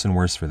get worse and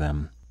worse for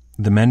them,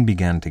 the men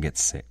began to get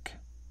sick.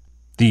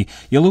 The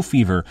yellow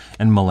fever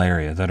and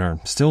malaria that are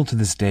still to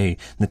this day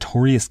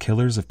notorious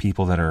killers of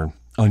people that are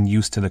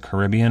unused to the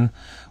Caribbean,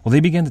 well, they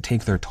began to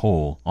take their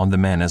toll on the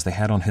men as they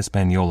had on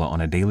Hispaniola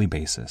on a daily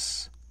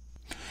basis.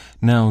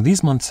 Now,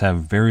 these months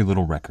have very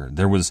little record.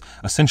 There was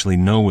essentially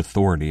no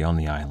authority on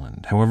the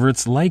island. However,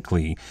 it's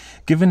likely,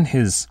 given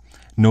his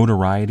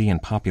notoriety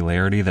and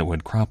popularity that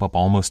would crop up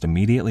almost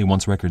immediately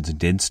once records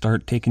did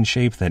start taking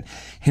shape, that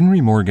Henry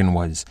Morgan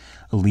was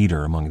a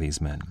leader among these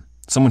men.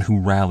 Someone who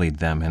rallied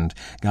them and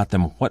got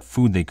them what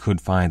food they could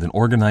find and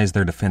organized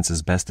their defense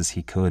as best as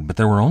he could. But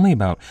there were only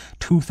about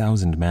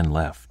 2,000 men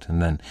left,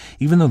 and then,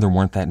 even though there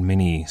weren't that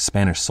many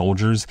Spanish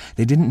soldiers,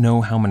 they didn't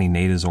know how many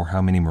natives or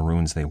how many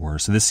Maroons they were,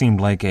 so this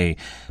seemed like a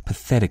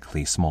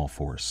pathetically small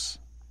force.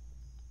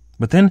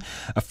 But then,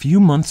 a few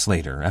months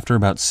later, after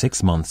about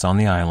 6 months on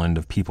the island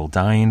of people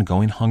dying,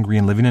 going hungry,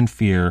 and living in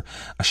fear,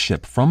 a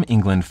ship from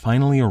England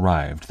finally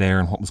arrived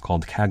there in what was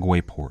called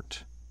Kagway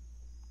Port.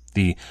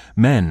 The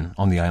men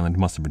on the island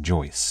must have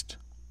rejoiced.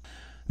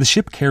 The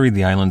ship carried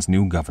the island's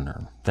new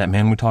governor, that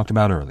man we talked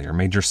about earlier,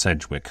 Major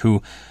Sedgwick,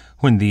 who,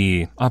 when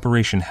the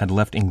operation had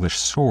left English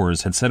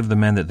shores, had said of the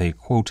men that they,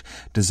 quote,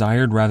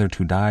 desired rather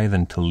to die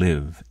than to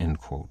live, end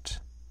quote.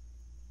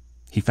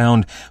 He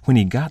found, when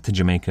he got to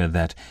Jamaica,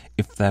 that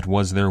if that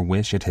was their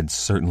wish, it had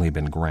certainly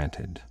been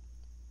granted.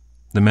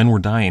 The men were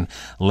dying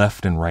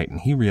left and right, and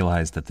he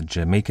realized that the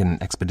Jamaican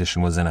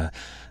expedition was in a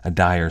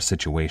dire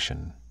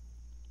situation.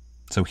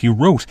 So he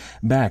wrote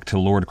back to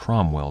Lord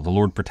Cromwell, the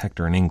Lord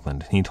Protector in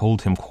England, and he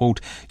told him,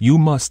 quote, you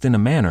must, in a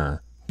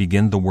manner,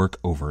 begin the work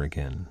over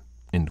again,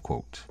 end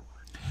quote.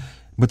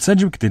 But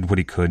Sedgwick did what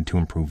he could to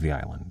improve the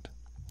island.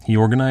 He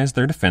organized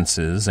their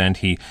defenses, and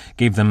he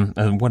gave them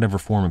whatever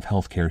form of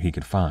health care he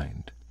could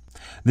find.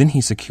 Then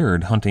he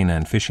secured hunting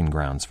and fishing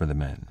grounds for the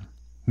men.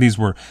 These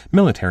were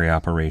military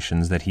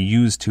operations that he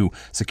used to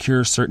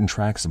secure certain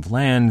tracts of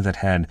land that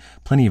had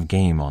plenty of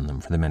game on them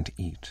for the men to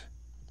eat.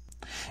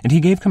 And he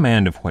gave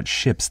command of what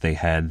ships they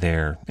had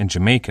there in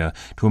Jamaica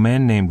to a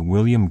man named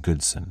William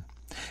Goodson.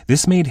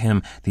 This made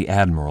him the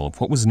admiral of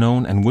what was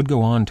known and would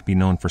go on to be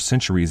known for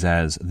centuries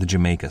as the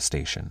Jamaica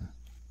Station.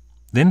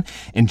 Then,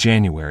 in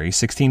January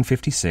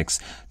 1656,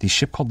 the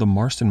ship called the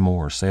Marston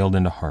Moor sailed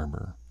into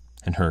harbor,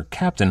 and her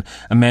captain,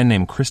 a man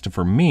named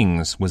Christopher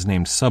Mings, was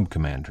named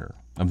sub-commander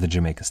of the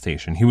Jamaica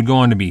Station. He would go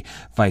on to be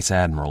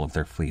vice-admiral of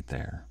their fleet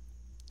there.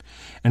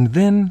 And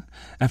then,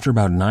 after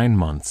about 9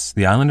 months,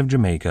 the island of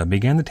Jamaica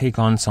began to take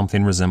on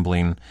something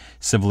resembling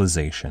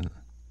civilization.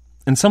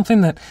 And something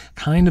that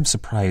kind of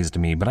surprised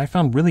me, but I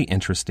found really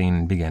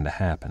interesting, began to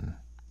happen.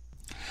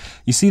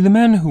 You see, the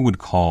men who would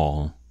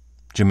call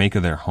Jamaica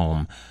their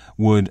home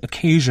would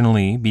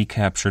occasionally be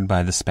captured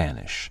by the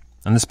Spanish.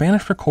 And the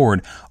Spanish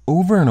record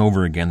over and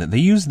over again that they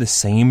use the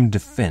same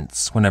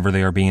defense whenever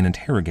they are being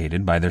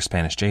interrogated by their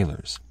Spanish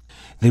jailers.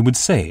 They would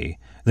say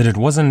that it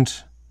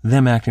wasn't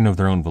them acting of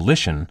their own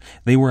volition,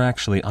 they were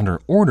actually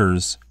under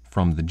orders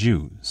from the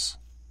Jews.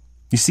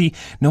 You see,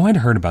 now I'd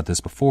heard about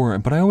this before,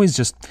 but I always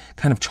just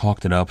kind of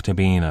chalked it up to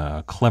being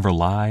a clever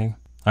lie.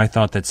 I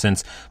thought that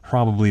since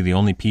probably the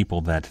only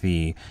people that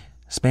the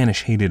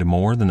Spanish hated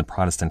more than the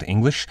Protestant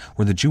English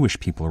were the Jewish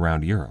people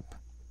around Europe.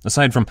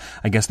 Aside from,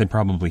 I guess they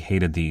probably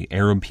hated the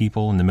Arab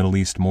people in the Middle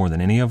East more than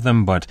any of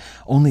them, but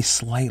only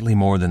slightly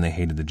more than they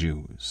hated the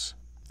Jews.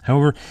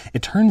 However,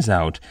 it turns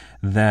out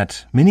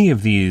that many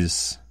of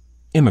these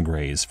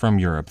immigrants from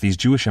Europe, these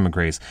Jewish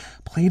immigrants,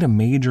 played a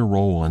major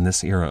role in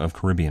this era of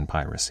Caribbean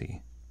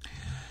piracy.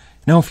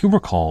 Now, if you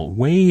recall,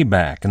 way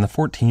back in the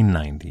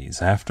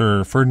 1490s,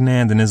 after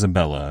Ferdinand and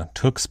Isabella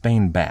took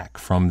Spain back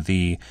from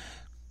the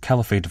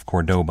Caliphate of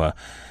Cordoba,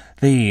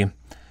 they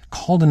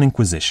called an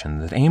inquisition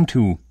that aimed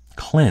to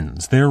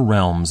cleanse their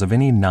realms of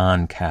any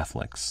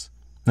non-Catholics.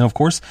 Now, of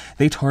course,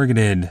 they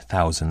targeted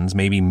thousands,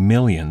 maybe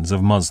millions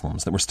of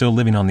Muslims that were still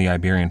living on the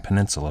Iberian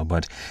Peninsula,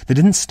 but they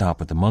didn't stop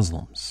with the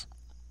Muslims.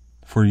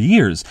 For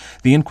years,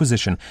 the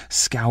Inquisition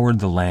scoured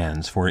the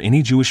lands for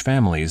any Jewish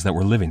families that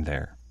were living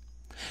there.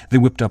 They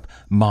whipped up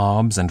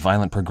mobs and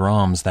violent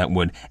pogroms that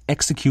would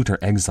execute or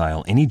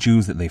exile any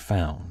Jews that they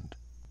found.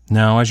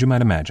 Now, as you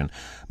might imagine,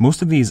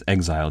 most of these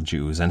exiled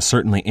Jews, and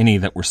certainly any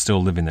that were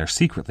still living there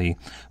secretly,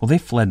 well, they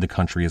fled the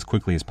country as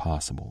quickly as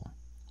possible.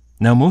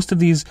 Now, most of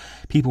these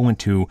people went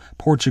to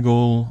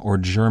Portugal or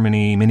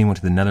Germany, many went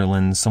to the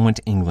Netherlands, some went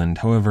to England.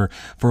 However,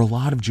 for a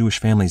lot of Jewish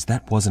families,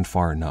 that wasn't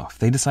far enough.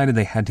 They decided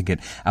they had to get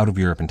out of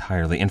Europe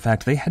entirely. In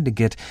fact, they had to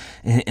get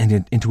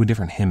into a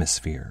different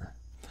hemisphere.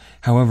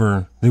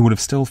 However, they would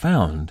have still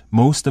found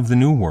most of the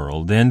New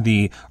World and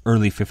the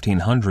early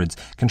 1500s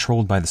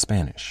controlled by the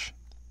Spanish.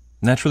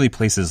 Naturally,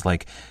 places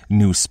like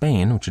New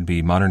Spain, which would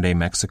be modern-day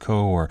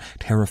Mexico, or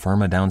Terra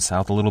Firma down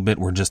south a little bit,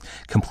 were just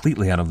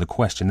completely out of the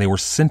question. They were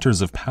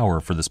centers of power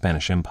for the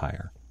Spanish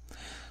Empire.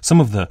 Some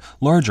of the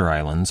larger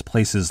islands,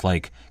 places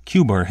like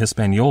Cuba or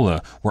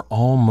Hispaniola, were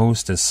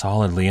almost as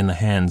solidly in the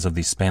hands of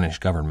the Spanish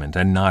government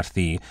and not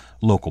the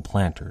local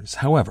planters.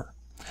 However,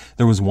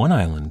 there was one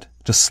island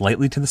just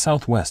slightly to the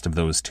southwest of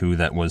those two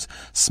that was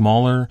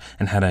smaller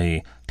and had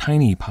a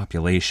tiny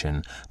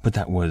population, but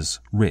that was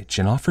rich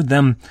and offered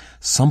them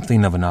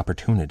something of an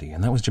opportunity,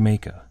 and that was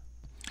Jamaica.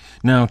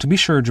 Now, to be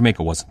sure,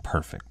 Jamaica wasn't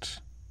perfect.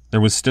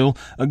 There was still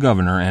a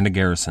governor and a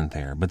garrison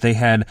there, but they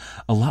had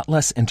a lot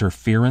less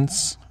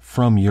interference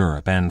from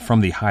Europe and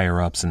from the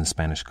higher-ups in the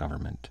Spanish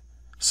government.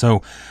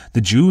 So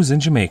the Jews in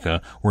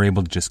Jamaica were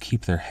able to just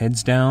keep their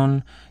heads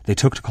down, they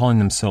took to calling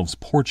themselves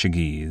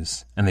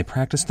Portuguese, and they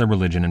practiced their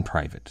religion in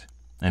private,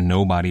 and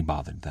nobody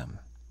bothered them.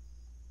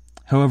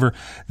 However,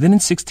 then in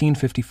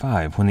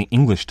 1655, when the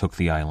English took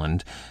the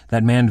island,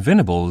 that man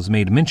Venables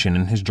made mention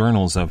in his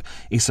journals of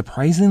a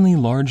surprisingly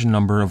large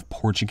number of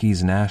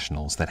Portuguese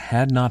nationals that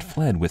had not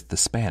fled with the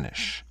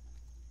Spanish.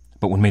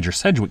 But when Major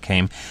Sedgwick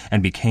came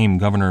and became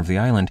governor of the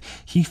island,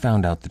 he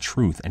found out the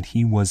truth, and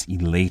he was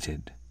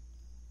elated.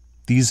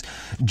 These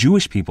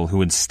Jewish people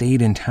who had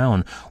stayed in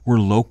town were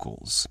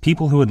locals,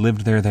 people who had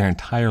lived there their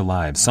entire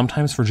lives,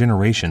 sometimes for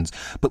generations,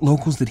 but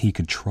locals that he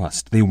could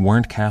trust. They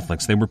weren't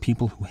Catholics. They were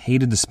people who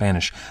hated the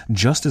Spanish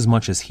just as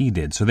much as he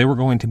did, so they were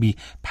going to be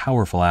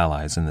powerful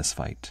allies in this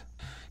fight.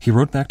 He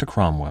wrote back to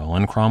Cromwell,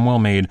 and Cromwell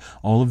made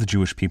all of the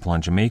Jewish people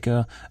on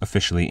Jamaica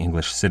officially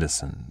English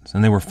citizens,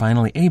 and they were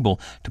finally able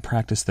to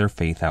practice their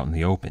faith out in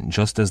the open,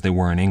 just as they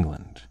were in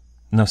England.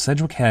 Now,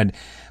 Sedgwick had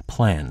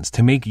plans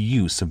to make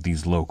use of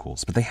these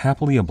locals, but they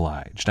happily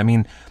obliged. I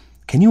mean,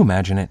 can you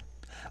imagine it?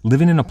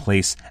 Living in a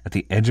place at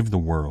the edge of the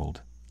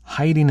world,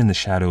 hiding in the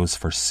shadows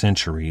for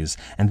centuries,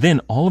 and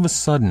then all of a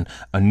sudden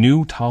a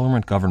new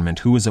tolerant government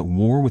who is at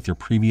war with your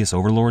previous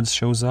overlords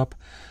shows up?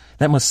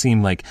 That must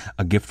seem like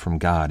a gift from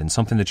God and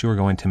something that you are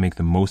going to make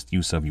the most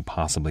use of you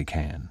possibly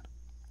can.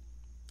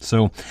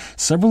 So,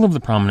 several of the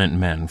prominent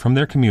men from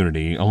their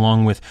community,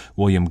 along with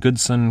William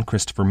Goodson,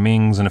 Christopher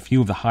Mings, and a few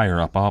of the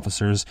higher-up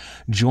officers,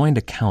 joined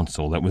a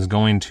council that was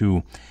going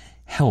to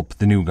help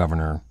the new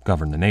governor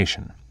govern the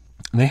nation.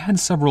 They had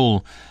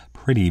several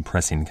pretty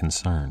pressing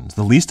concerns,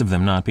 the least of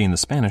them not being the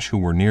Spanish who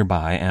were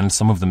nearby and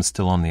some of them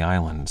still on the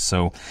island.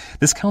 So,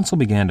 this council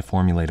began to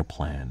formulate a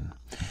plan.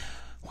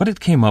 What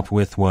it came up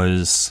with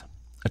was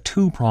a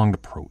two-pronged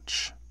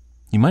approach.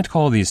 You might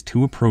call these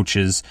two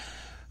approaches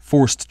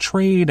forced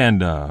trade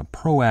and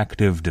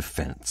proactive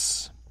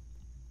defense.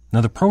 Now,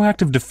 the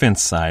proactive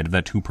defense side of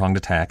that two-pronged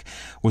attack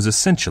was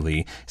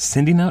essentially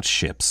sending out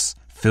ships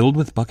filled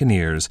with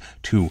buccaneers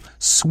to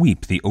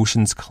sweep the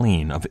oceans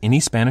clean of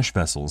any Spanish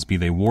vessels, be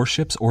they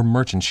warships or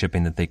merchant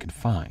shipping that they could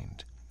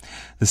find.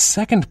 The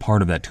second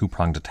part of that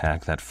two-pronged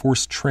attack, that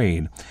forced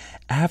trade,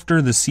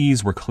 after the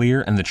seas were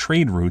clear and the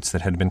trade routes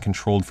that had been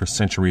controlled for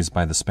centuries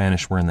by the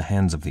Spanish were in the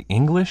hands of the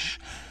English,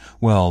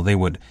 well, they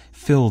would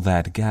fill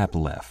that gap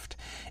left.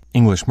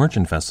 English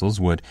merchant vessels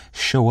would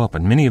show up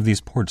in many of these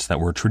ports that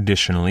were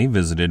traditionally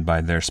visited by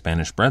their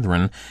Spanish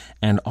brethren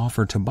and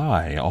offer to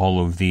buy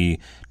all of the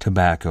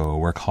tobacco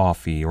or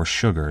coffee or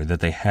sugar that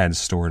they had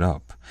stored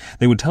up.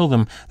 They would tell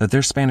them that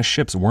their Spanish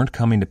ships weren't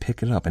coming to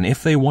pick it up, and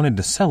if they wanted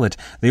to sell it,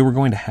 they were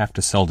going to have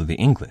to sell to the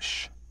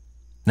English.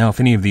 Now,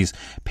 if any of these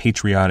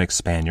patriotic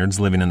Spaniards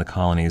living in the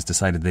colonies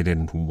decided they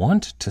didn't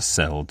want to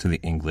sell to the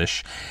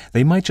English,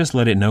 they might just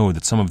let it know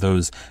that some of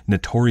those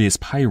notorious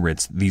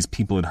pirates these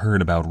people had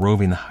heard about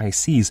roving the high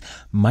seas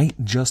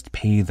might just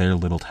pay their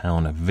little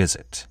town a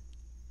visit.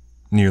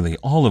 Nearly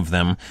all of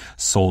them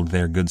sold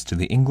their goods to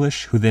the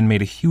English, who then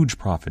made a huge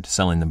profit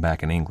selling them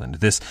back in England.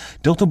 This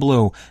dealt a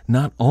blow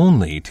not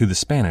only to the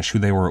Spanish, who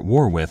they were at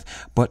war with,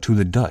 but to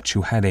the Dutch,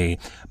 who had a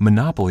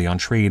monopoly on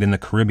trade in the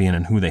Caribbean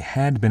and who they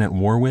had been at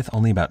war with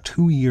only about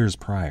 2 years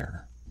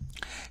prior.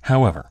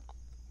 However,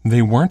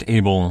 they weren't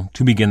able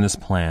to begin this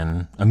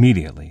plan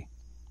immediately.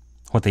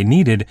 What they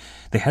needed,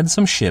 they had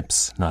some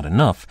ships, not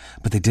enough,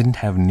 but they didn't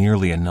have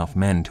nearly enough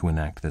men to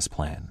enact this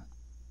plan.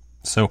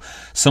 So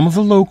some of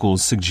the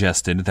locals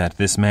suggested that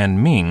this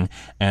man Ming,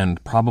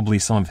 and probably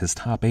some of his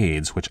top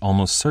aides, which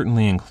almost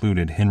certainly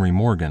included Henry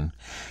Morgan,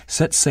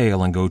 set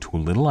sail and go to a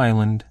little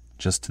island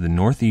just to the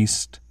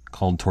northeast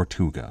called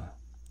Tortuga,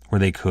 where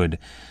they could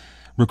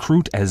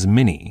recruit as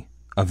many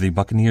of the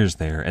buccaneers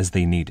there as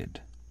they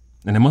needed.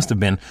 And it must have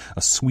been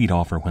a sweet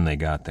offer when they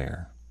got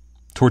there.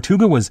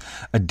 Tortuga was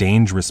a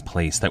dangerous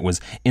place that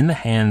was in the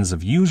hands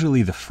of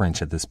usually the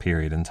French at this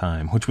period in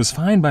time, which was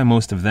fine by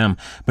most of them,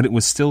 but it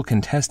was still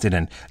contested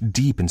and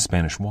deep in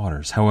Spanish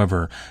waters.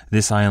 However,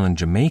 this island,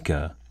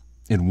 Jamaica,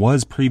 it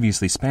was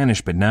previously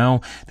Spanish, but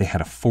now they had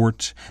a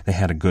fort, they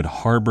had a good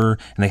harbor,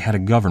 and they had a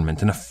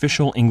government, an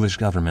official English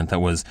government that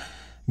was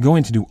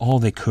going to do all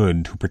they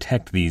could to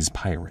protect these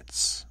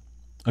pirates.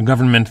 A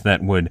government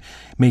that would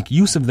make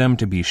use of them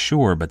to be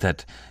sure, but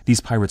that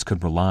these pirates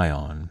could rely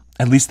on.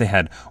 At least they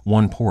had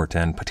one port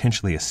and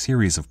potentially a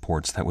series of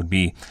ports that would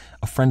be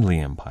a friendly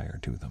empire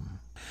to them.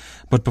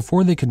 But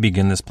before they could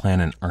begin this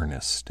plan in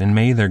earnest, in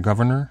May their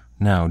governor,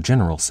 now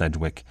General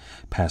Sedgwick,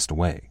 passed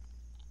away.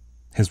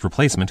 His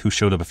replacement, who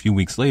showed up a few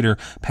weeks later,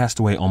 passed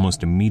away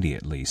almost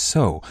immediately.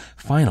 So,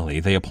 finally,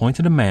 they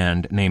appointed a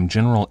man named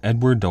General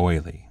Edward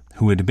D'Oyley,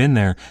 who had been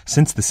there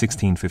since the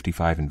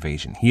 1655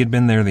 invasion. He had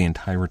been there the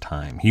entire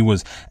time. He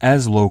was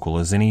as local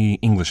as any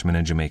Englishman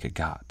in Jamaica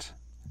got.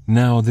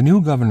 Now, the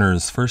new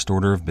governor's first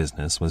order of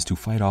business was to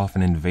fight off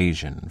an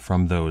invasion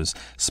from those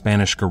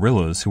Spanish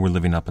guerrillas who were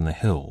living up in the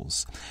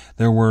hills.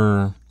 There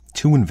were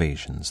 2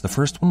 invasions. The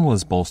first one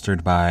was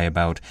bolstered by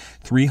about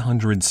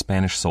 300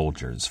 Spanish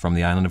soldiers from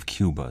the island of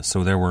Cuba,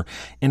 so there were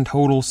in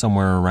total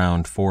somewhere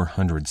around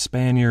 400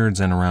 Spaniards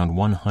and around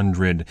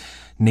 100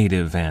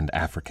 native and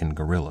African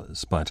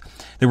guerrillas, but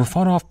they were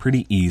fought off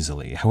pretty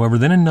easily. However,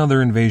 then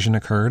another invasion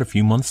occurred a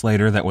few months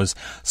later that was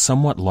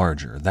somewhat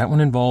larger. That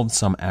one involved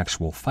some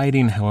actual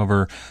fighting,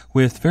 however,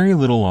 with very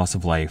little loss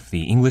of life.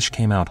 The English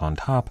came out on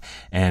top,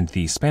 and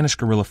the Spanish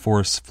guerrilla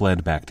force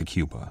fled back to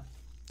Cuba.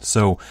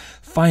 So,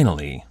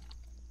 finally,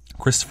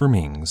 Christopher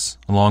Mings,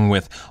 along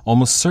with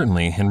almost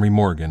certainly Henry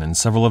Morgan and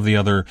several of the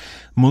other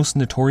most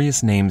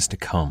notorious names to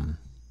come,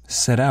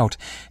 set out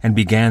and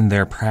began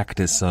their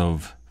practice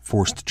of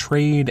forced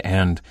trade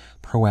and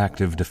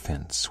proactive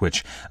defense,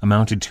 which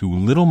amounted to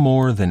little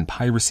more than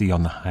piracy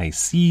on the high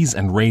seas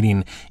and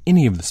raiding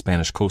any of the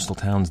Spanish coastal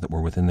towns that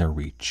were within their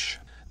reach.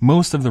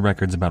 Most of the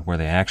records about where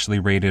they actually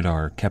raided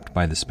are kept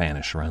by the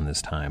Spanish around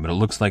this time, but it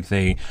looks like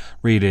they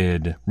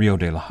raided Rio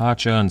de la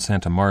Hacha and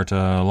Santa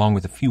Marta, along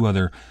with a few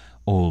other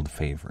old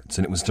favorites.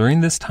 And it was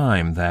during this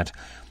time that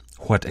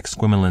what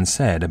Exquemelin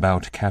said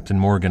about Captain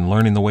Morgan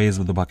learning the ways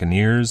of the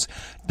Buccaneers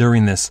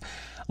during this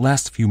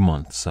last few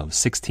months of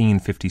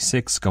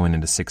 1656 going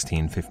into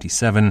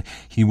 1657,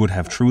 he would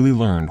have truly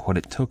learned what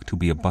it took to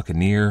be a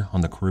buccaneer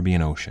on the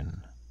Caribbean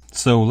Ocean.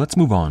 So let's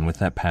move on with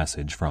that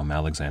passage from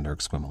Alexander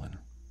Exquemelin.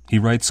 He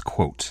writes,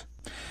 quote,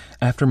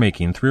 "After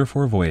making 3 or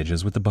 4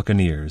 voyages with the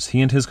Buccaneers, he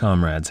and his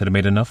comrades had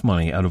made enough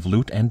money out of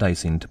loot and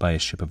dicing to buy a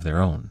ship of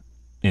their own."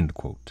 End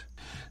quote.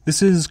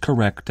 This is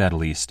correct, at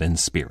least in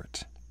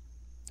spirit.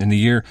 In the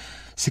year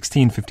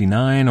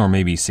 1659, or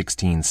maybe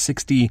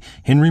 1660,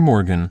 Henry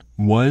Morgan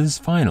was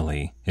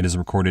finally, it is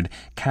recorded,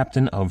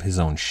 captain of his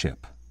own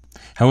ship.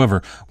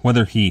 However,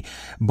 whether he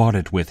bought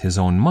it with his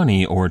own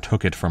money or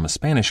took it from a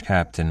Spanish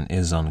captain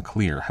is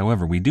unclear.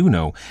 However, we do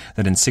know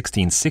that in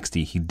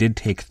 1660 he did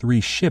take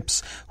 3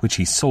 ships, which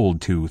he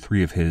sold to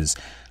 3 of his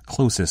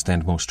closest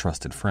and most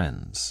trusted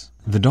friends.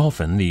 The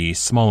Dolphin, the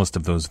smallest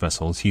of those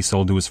vessels, he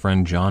sold to his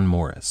friend John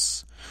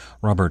Morris.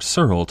 Robert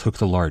Searle took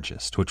the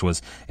largest, which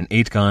was an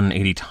 8-gun,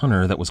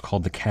 80-tonner that was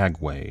called the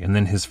Cagway, and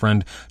then his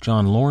friend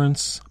John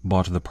Lawrence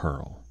bought the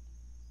Pearl.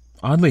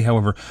 Oddly,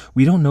 however,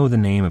 we don't know the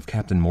name of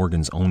Captain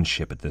Morgan's own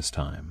ship at this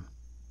time.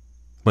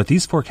 But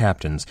these 4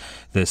 captains,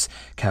 this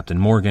Captain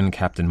Morgan,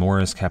 Captain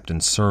Morris, Captain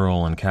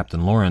Searle, and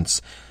Captain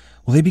Lawrence,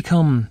 well, they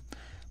become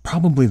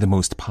probably the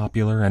most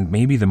popular and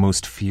maybe the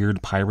most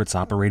feared pirates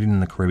operating in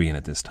the Caribbean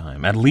at this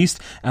time, at least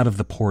out of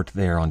the port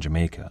there on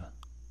Jamaica.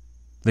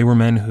 They were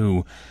men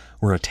who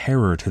were a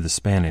terror to the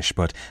Spanish,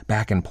 but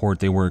back in port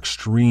they were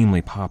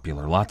extremely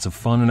popular, lots of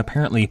fun, and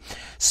apparently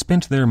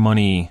spent their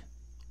money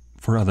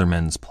for other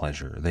men's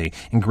pleasure. They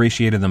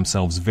ingratiated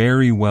themselves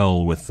very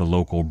well with the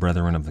local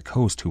brethren of the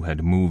coast who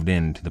had moved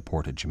into the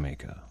port at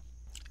Jamaica.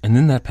 And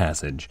in that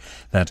passage,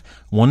 that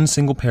one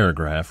single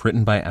paragraph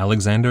written by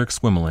Alexander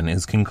Exquemelin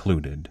is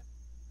concluded.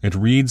 It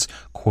reads,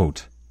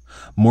 quote,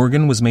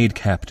 "Morgan was made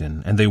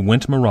captain, and they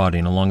went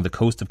marauding along the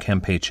coast of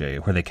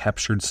Campeche, where they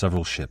captured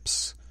several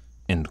ships."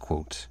 End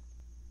quote.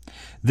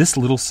 This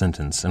little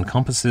sentence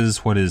encompasses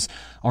what is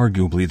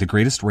arguably the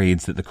greatest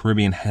raids that the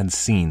Caribbean had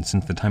seen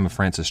since the time of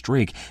Francis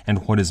Drake,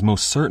 and what is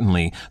most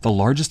certainly the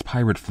largest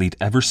pirate fleet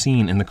ever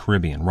seen in the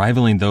Caribbean,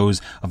 rivaling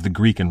those of the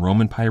Greek and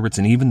Roman pirates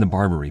and even the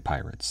Barbary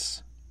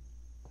pirates.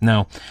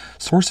 Now,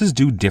 sources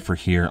do differ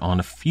here on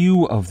a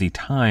few of the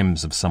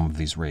times of some of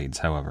these raids,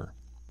 however.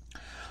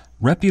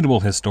 Reputable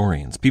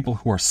historians, people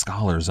who are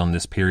scholars on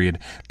this period,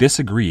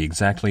 disagree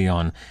exactly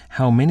on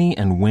how many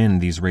and when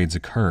these raids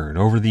occurred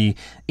over the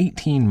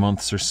 18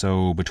 months or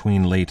so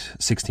between late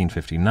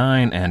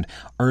 1659 and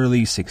early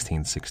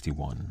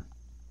 1661.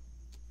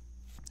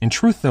 In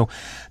truth, though,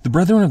 the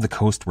Brethren of the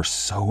Coast were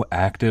so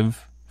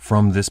active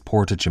from this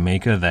port at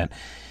Jamaica that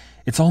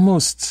it's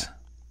almost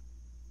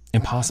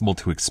impossible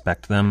to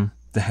expect them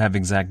to have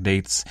exact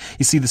dates.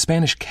 You see, the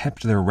Spanish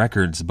kept their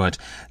records, but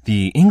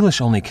the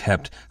English only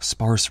kept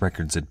sparse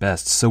records at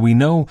best, so we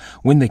know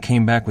when they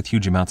came back with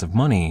huge amounts of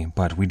money,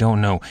 but we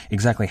don't know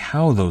exactly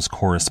how those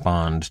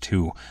correspond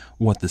to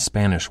what the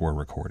Spanish were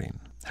recording.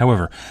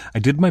 However, I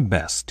did my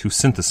best to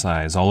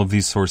synthesize all of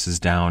these sources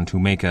down to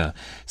make a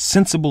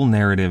sensible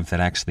narrative that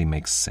actually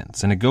makes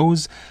sense, and it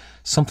goes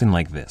something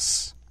like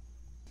this.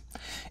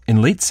 In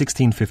late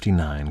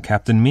 1659,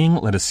 Captain Ming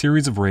led a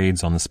series of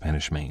raids on the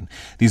Spanish Main.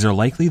 These are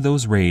likely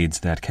those raids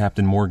that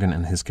Captain Morgan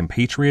and his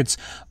compatriots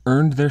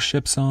earned their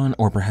ships on,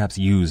 or perhaps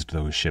used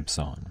those ships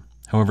on.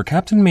 However,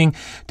 Captain Ming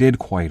did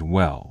quite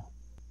well.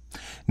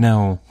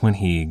 Now, when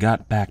he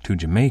got back to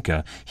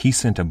Jamaica, he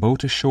sent a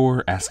boat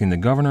ashore asking the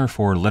governor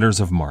for letters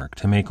of marque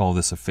to make all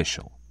this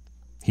official.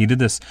 He did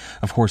this,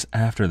 of course,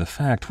 after the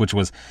fact, which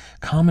was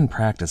common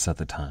practice at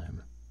the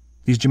time.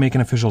 These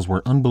Jamaican officials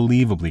were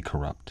unbelievably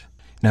corrupt.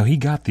 Now, he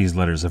got these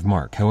letters of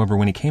marque. However,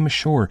 when he came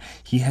ashore,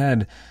 he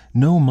had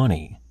no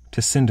money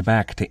to send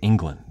back to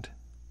England.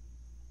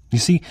 You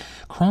see,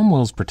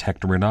 Cromwell's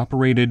protectorate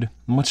operated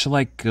much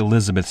like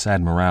Elizabeth's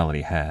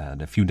Admiralty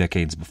had a few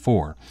decades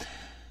before.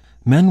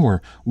 Men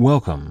were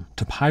welcome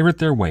to pirate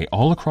their way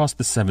all across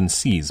the seven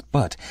seas,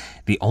 but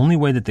the only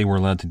way that they were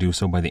allowed to do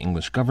so by the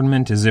English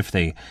government is if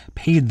they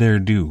paid their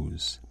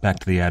dues back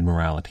to the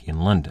Admiralty in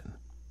London.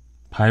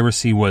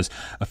 Piracy was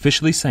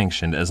officially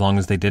sanctioned as long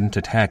as they didn't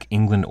attack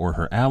England or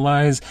her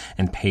allies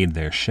and paid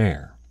their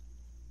share.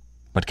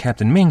 But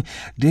Captain Ming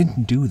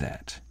didn't do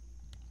that.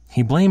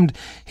 He blamed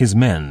his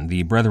men,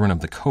 the Brethren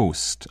of the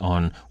Coast,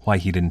 on why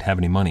he didn't have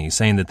any money,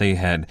 saying that they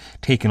had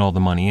taken all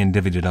the money and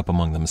divvied it up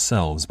among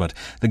themselves, but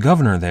the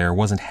governor there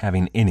wasn't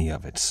having any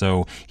of it,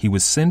 so he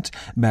was sent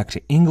back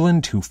to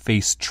England to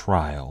face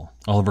trial.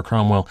 Oliver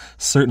Cromwell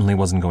certainly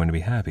wasn't going to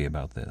be happy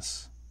about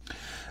this.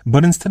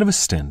 But instead of a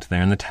stint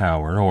there in the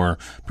Tower, or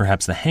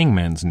perhaps the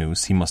hangman's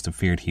noose he must have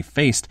feared he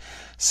faced,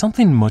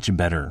 something much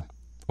better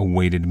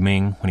awaited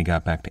Ming when he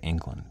got back to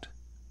England.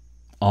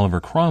 Oliver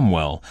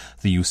Cromwell,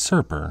 the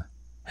usurper,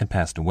 had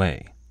passed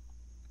away.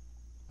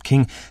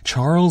 King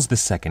Charles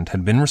II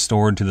had been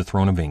restored to the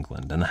throne of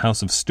England, and the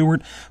House of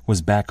Stuart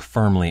was back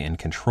firmly in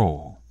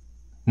control.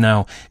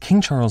 Now,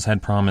 King Charles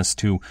had promised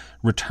to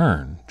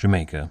return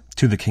Jamaica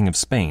to the King of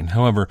Spain.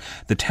 However,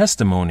 the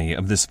testimony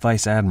of this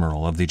vice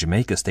admiral of the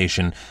Jamaica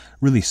station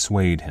really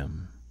swayed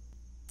him.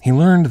 He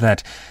learned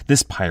that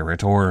this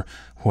pirate, or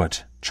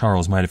what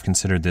Charles might have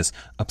considered this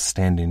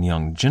upstanding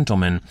young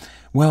gentleman,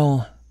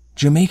 well,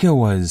 Jamaica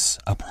was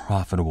a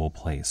profitable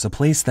place, a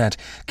place that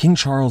King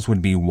Charles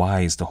would be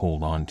wise to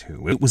hold on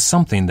to. It was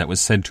something that was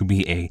said to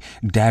be a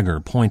dagger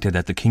pointed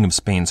at the King of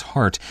Spain's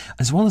heart,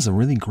 as well as a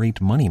really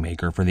great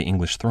moneymaker for the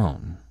English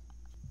throne.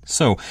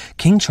 So,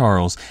 King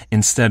Charles,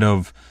 instead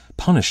of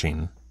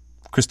punishing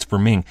Christopher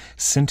Ming,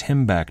 sent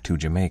him back to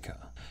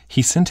Jamaica.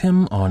 He sent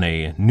him on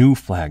a new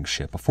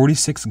flagship, a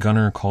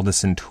 46-gunner called the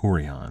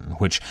Centurion,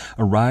 which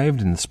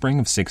arrived in the spring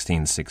of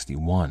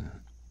 1661.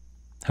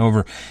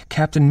 However,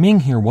 Captain Ming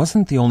here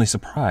wasn't the only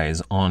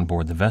surprise on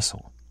board the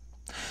vessel.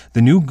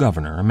 The new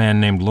governor, a man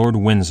named Lord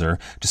Windsor,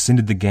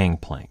 descended the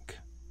gangplank.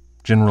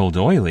 General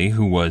D'Oyly,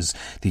 who was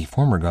the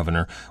former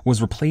governor,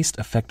 was replaced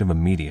effective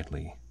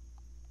immediately.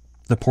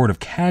 The port of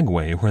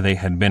Kagway, where they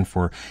had been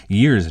for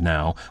years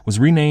now, was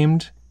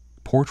renamed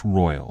Port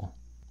Royal.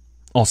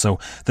 Also,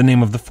 the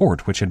name of the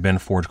fort, which had been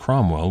Fort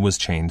Cromwell, was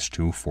changed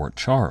to Fort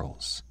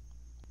Charles.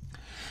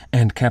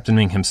 And Captain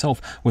Ming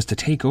himself was to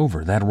take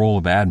over that role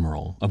of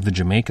admiral of the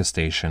Jamaica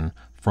station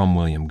from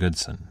William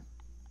Goodson.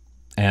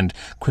 And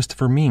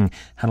Christopher Ming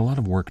had a lot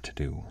of work to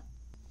do.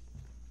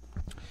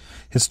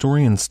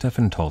 Historian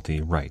Stephen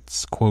Talty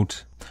writes,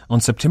 quote, "On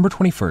September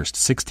 21st,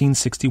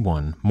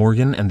 1661,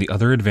 Morgan and the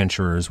other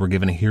adventurers were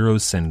given a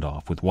hero's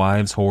send-off, with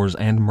wives, whores,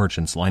 and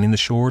merchants lining the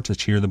shore to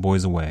cheer the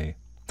boys away.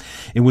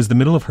 It was the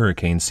middle of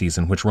hurricane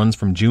season, which runs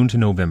from June to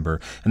November,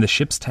 and the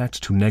ships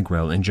tacked to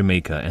Negril in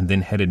Jamaica and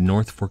then headed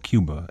north for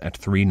Cuba at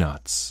 3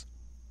 knots.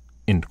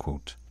 End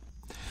quote.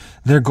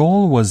 Their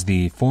goal was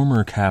the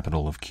former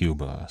capital of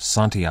Cuba,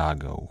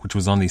 Santiago, which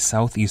was on the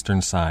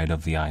southeastern side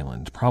of the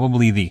island,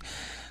 probably the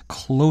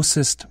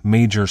closest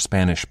major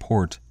Spanish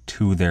port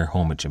to their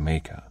home at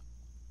Jamaica.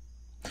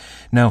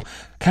 Now,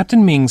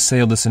 Captain Ming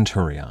sailed the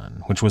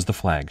Centurion, which was the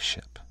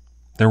flagship.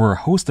 There were a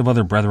host of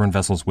other brethren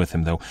vessels with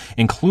him, though,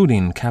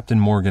 including Captain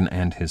Morgan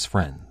and his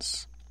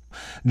friends.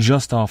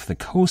 Just off the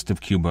coast of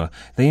Cuba,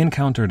 they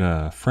encountered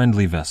a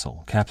friendly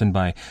vessel, captained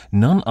by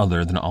none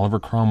other than Oliver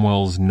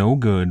Cromwell's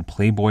no-good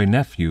playboy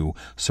nephew,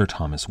 Sir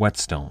Thomas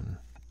Whetstone.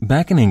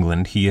 Back in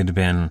England, he had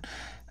been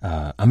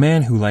a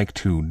man who liked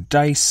to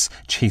dice,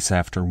 chase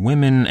after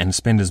women, and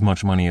spend as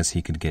much money as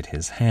he could get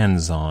his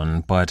hands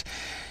on, but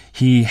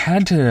he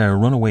had to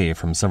run away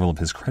from several of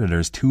his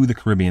creditors to the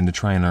Caribbean to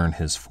try and earn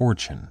his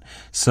fortune.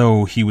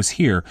 So he was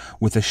here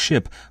with a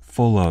ship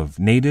full of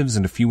natives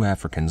and a few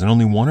Africans, and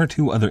only 1 or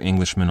 2 other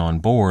Englishmen on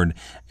board,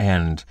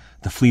 and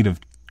the fleet of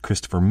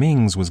Christopher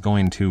Mings was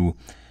going to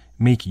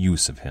make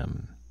use of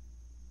him.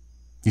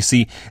 You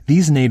see,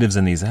 these natives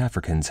and these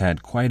Africans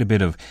had quite a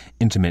bit of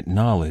intimate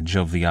knowledge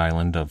of the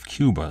island of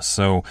Cuba,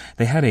 so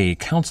they had a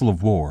council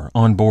of war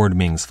on board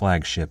Ming's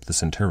flagship, the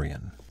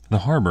Centurion. The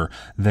harbor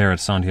there at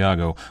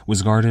Santiago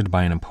was guarded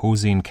by an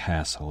imposing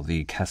castle,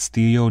 the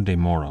Castillo de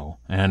Moro,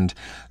 and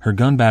her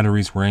gun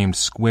batteries were aimed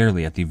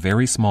squarely at the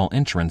very small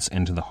entrance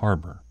into the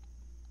harbor.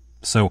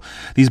 So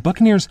these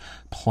buccaneers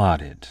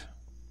plotted.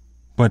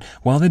 But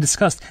while they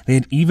discussed, they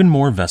had even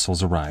more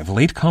vessels arrive,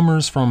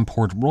 latecomers from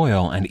Port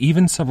Royal, and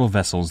even several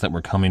vessels that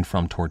were coming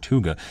from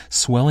Tortuga,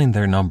 swelling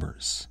their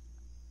numbers.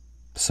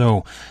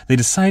 So they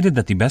decided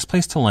that the best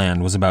place to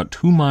land was about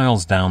 2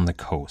 miles down the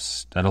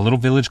coast, at a little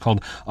village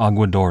called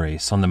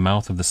Aguadores on the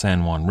mouth of the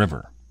San Juan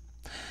River.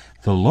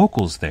 The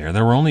locals there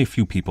were only a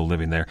few people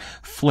living there,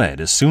 fled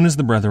as soon as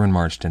the brethren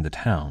marched into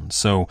town.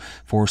 So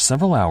for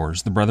several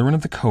hours, the brethren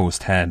of the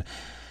coast had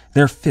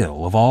their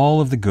fill of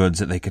all of the goods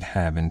that they could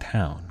have in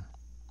town.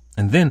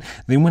 And then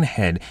they went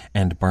ahead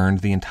and burned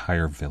the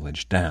entire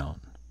village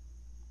down.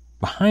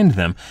 Behind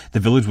them, the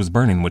village was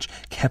burning, which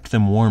kept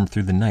them warm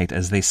through the night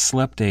as they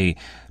slept a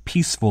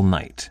peaceful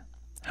night.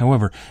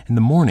 However, in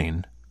the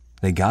morning,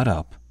 they got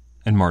up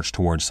and marched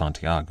towards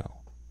Santiago.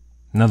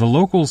 Now, the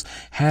locals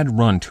had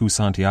run to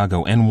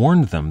Santiago and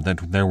warned them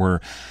that there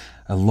were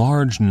a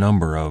large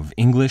number of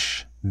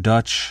English,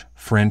 Dutch,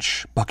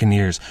 French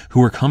buccaneers who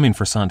were coming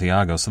for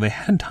Santiago, so they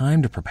had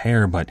time to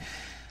prepare, but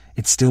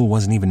it still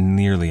wasn't even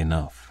nearly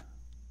enough.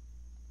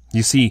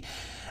 You see,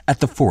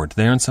 at the fort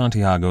there in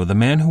Santiago, the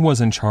man who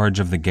was in charge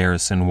of the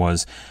garrison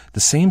was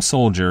the same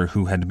soldier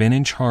who had been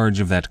in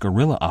charge of that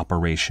guerrilla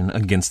operation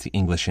against the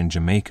English in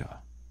Jamaica.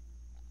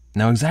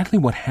 Now, exactly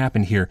what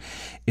happened here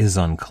is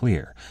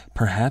unclear.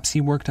 Perhaps he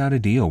worked out a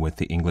deal with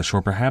the English,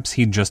 or perhaps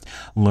he'd just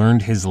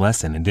learned his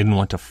lesson and didn't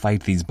want to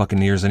fight these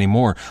buccaneers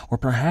anymore, or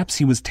perhaps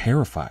he was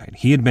terrified.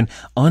 He had been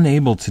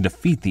unable to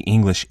defeat the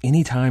English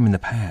any time in the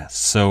past,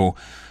 so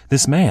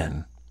this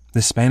man,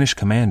 this Spanish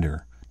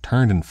commander,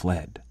 turned and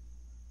fled.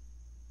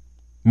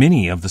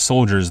 Many of the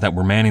soldiers that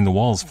were manning the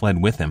walls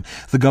fled with him.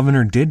 The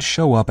governor did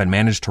show up and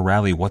managed to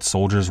rally what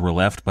soldiers were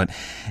left, but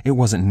it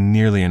wasn't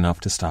nearly enough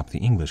to stop the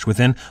English.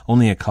 Within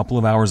only a couple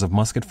of hours of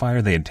musket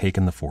fire, they had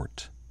taken the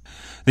fort.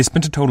 They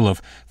spent a total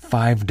of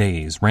 5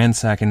 days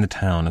ransacking the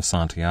town of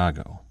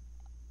Santiago.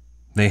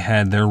 They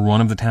had their run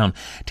of the town,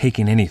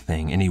 taking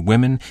anything, any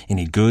women,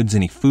 any goods,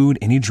 any food,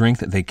 any drink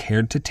that they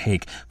cared to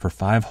take for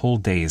 5 whole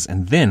days,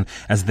 and then,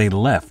 as they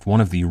left one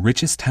of the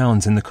richest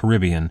towns in the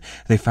Caribbean,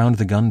 they found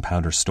the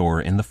gunpowder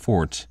store in the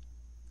fort,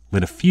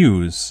 lit a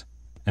fuse,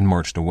 and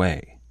marched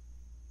away.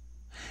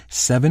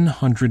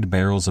 700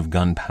 barrels of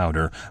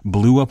gunpowder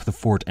blew up the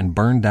fort and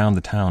burned down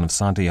the town of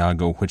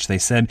Santiago, which they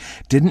said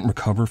didn't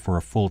recover for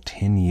a full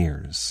 10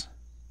 years.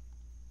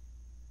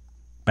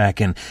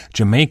 Back in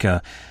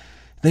Jamaica,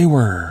 they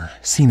were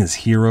seen as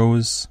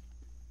heroes.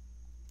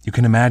 You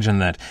can imagine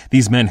that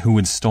these men who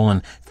had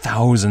stolen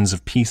thousands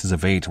of pieces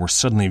of eight were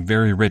suddenly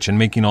very rich and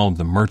making all of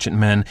the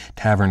merchantmen,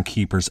 tavern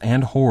keepers,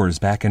 and whores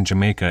back in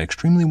Jamaica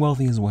extremely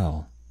wealthy as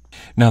well.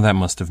 Now that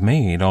must have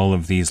made all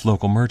of these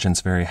local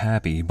merchants very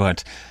happy,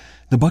 but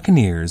the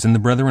buccaneers and the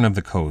brethren of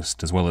the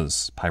coast, as well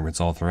as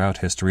pirates all throughout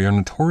history, are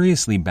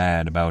notoriously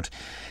bad about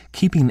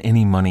keeping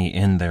any money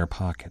in their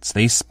pockets.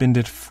 They spend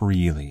it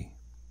freely.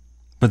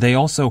 But they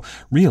also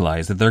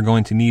realize that they're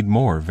going to need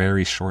more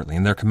very shortly,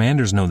 and their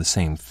commanders know the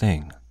same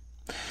thing.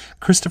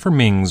 Christopher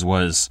Mings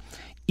was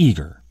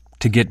eager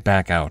to get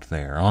back out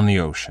there on the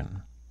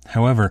ocean.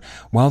 However,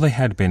 while they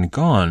had been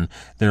gone,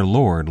 their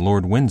lord,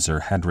 Lord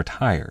Windsor, had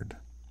retired,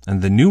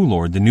 and the new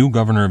lord, the new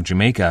governor of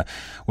Jamaica,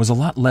 was a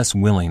lot less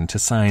willing to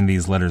sign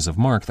these letters of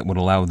marque that would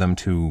allow them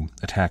to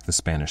attack the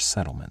Spanish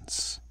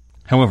settlements.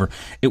 However,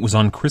 it was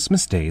on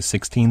Christmas Day,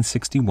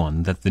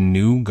 1661, that the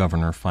new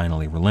governor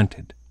finally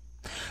relented.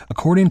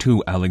 According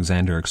to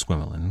Alexander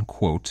Exquemelin,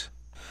 quote,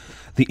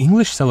 "The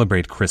English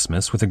celebrate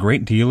Christmas with a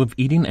great deal of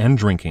eating and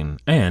drinking,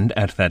 and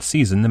at that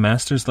season the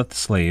masters let the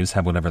slaves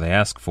have whatever they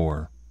ask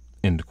for."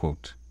 End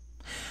quote.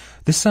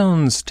 This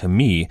sounds, to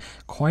me,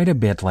 quite a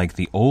bit like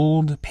the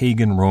old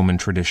pagan Roman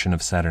tradition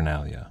of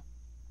Saturnalia.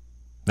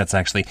 That's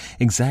actually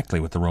exactly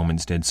what the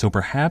Romans did, so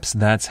perhaps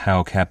that's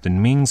how Captain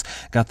Mings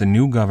got the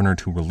new governor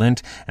to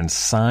relent and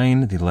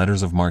sign the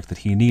letters of marque that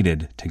he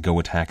needed to go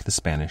attack the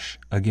Spanish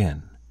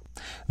again.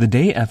 The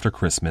day after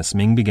Christmas,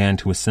 Ming began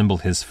to assemble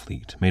his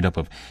fleet, made up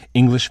of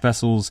English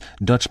vessels,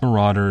 Dutch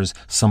marauders,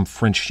 some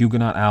French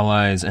Huguenot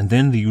allies, and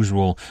then the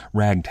usual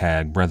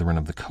ragtag brethren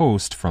of the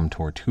coast from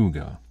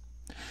Tortuga.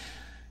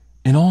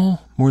 In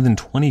all, more than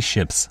 20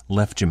 ships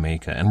left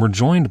Jamaica and were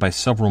joined by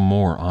several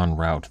more en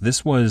route.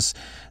 This was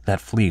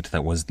that fleet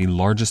that was the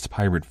largest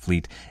pirate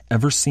fleet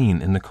ever seen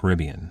in the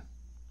Caribbean.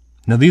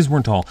 Now, these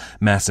weren't all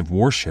massive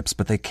warships,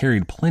 but they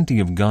carried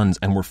plenty of guns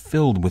and were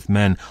filled with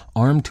men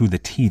armed to the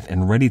teeth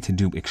and ready to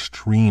do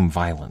extreme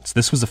violence.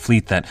 This was a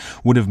fleet that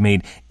would have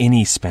made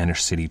any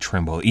Spanish city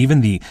tremble.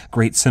 Even the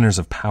great centers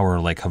of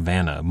power like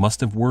Havana must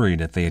have worried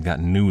if they had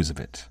gotten news of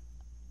it.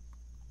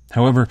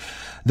 However,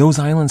 those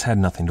islands had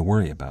nothing to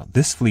worry about.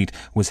 This fleet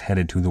was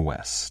headed to the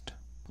west.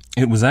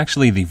 It was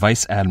actually the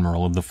vice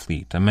admiral of the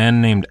fleet, a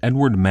man named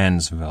Edward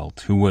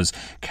Mansvelt, who was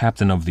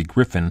captain of the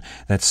Griffin,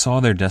 that saw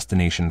their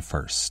destination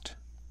first.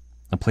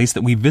 A place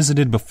that we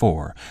visited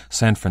before,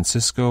 San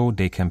Francisco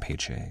de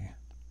Campeche.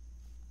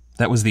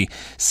 That was the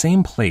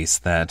same place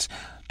that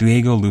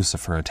Diego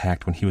Lucifer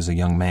attacked when he was a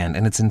young man,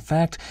 and it's in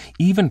fact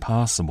even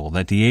possible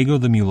that Diego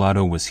the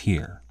Mulatto was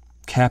here,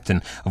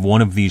 captain of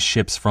one of these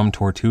ships from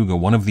Tortuga,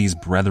 one of these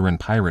brethren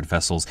pirate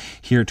vessels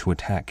here to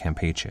attack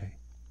Campeche.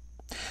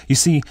 You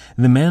see,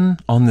 the men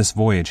on this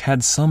voyage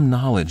had some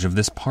knowledge of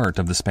this part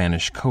of the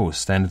Spanish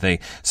coast, and they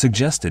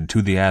suggested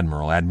to the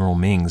admiral, Admiral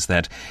Mings,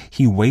 that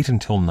he wait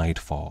until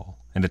nightfall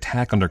and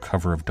attack under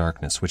cover of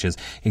darkness, which is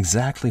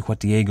exactly what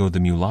Diego the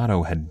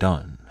Mulatto had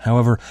done.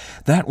 However,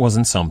 that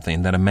wasn't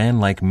something that a man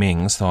like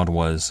Mings thought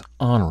was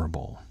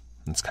honorable.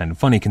 It's kind of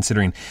funny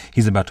considering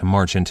he's about to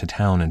march into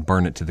town and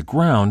burn it to the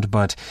ground,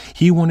 but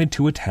he wanted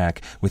to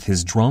attack with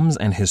his drums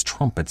and his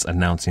trumpets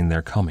announcing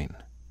their coming.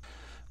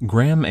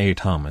 Graham A.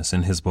 Thomas,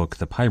 in his book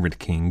The Pirate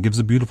King, gives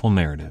a beautiful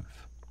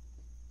narrative.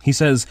 He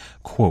says,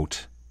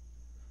 quote,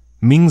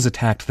 "Mings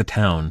attacked the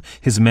town,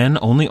 his men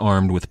only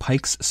armed with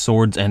pikes,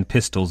 swords, and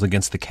pistols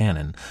against the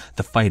cannon.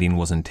 The fighting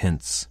was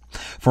intense.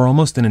 For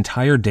almost an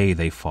entire day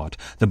they fought.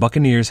 The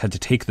Buccaneers had to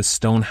take the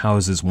stone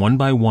houses one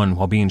by one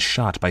while being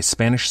shot by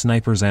Spanish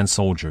snipers and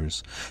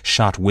soldiers.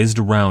 Shot whizzed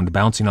around,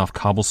 bouncing off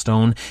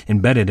cobblestone,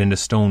 embedded into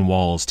stone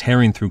walls,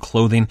 tearing through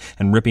clothing,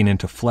 and ripping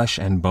into flesh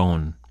and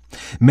bone.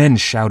 Men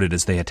shouted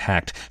as they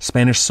attacked.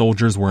 Spanish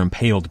soldiers were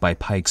impaled by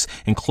pikes.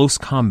 In close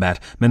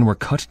combat, men were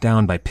cut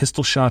down by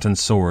pistol shot and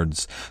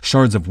swords.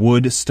 Shards of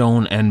wood,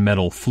 stone, and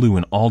metal flew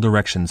in all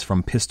directions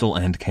from pistol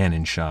and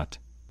cannon shot.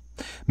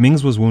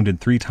 Mings was wounded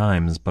 3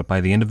 times, but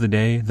by the end of the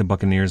day, the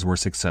Buccaneers were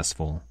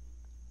successful.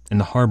 In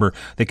the harbor,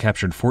 they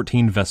captured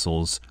 14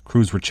 vessels.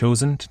 Crews were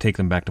chosen to take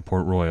them back to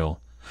Port Royal.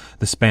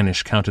 The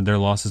Spanish counted their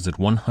losses at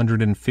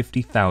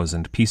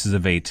 150,000 pieces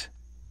of 8.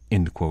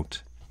 End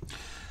quote.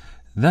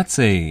 That's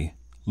a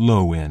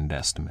low-end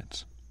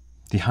estimate.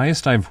 The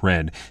highest I've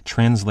read,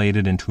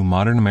 translated into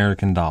modern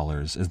American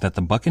dollars, is that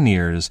the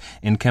Buccaneers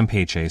in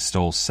Campeche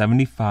stole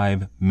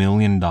 $75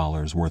 million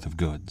worth of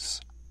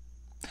goods.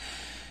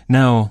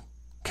 Now,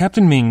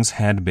 Captain Mings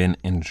had been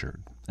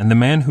injured, and the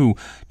man who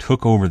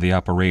took over the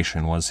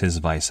operation was his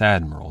vice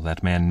admiral,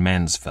 that man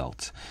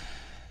Mansvelt.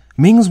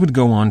 Mings would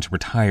go on to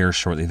retire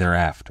shortly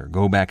thereafter,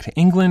 go back to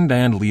England,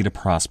 and lead a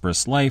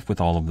prosperous life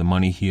with all of the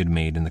money he had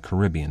made in the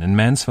Caribbean, and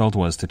Mansvelt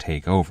was to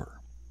take over.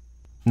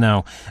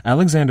 Now,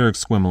 Alexander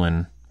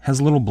Exquemelin has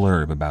a little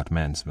blurb about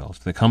Mansvelt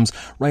that comes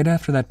right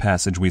after that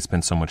passage we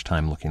spent so much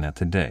time looking at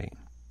today.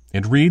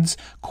 It reads,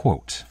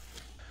 quote,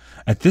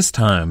 "At this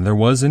time there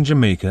was in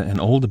Jamaica an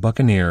old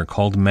buccaneer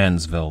called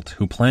Mansvelt,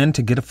 who planned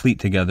to get a fleet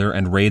together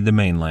and raid the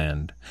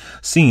mainland.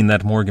 Seeing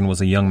that Morgan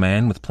was a young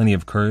man with plenty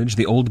of courage,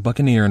 the old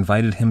buccaneer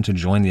invited him to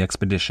join the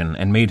expedition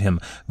and made him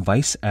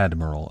vice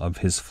admiral of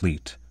his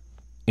fleet."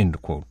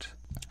 End quote.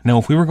 Now,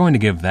 if we were going to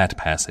give that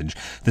passage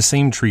the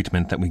same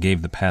treatment that we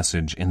gave the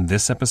passage in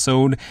this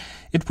episode,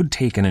 it would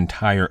take an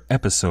entire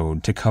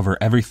episode to cover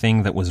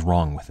everything that was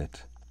wrong with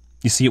it.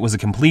 You see, it was a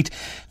complete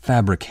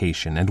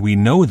fabrication, and we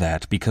know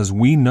that because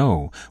we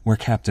know where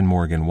Captain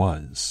Morgan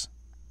was.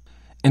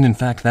 And in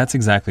fact, that's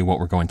exactly what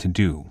we're going to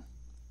do.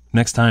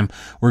 Next time,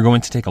 we're going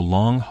to take a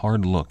long,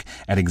 hard look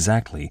at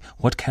exactly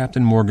what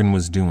Captain Morgan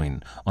was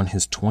doing on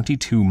his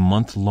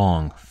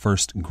 22-month-long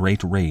first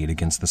great raid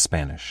against the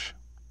Spanish.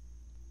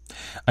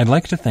 I'd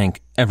like to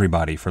thank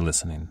everybody for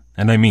listening,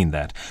 and I mean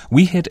that.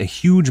 We hit a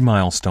huge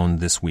milestone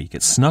this week.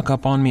 It snuck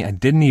up on me. I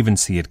didn't even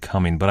see it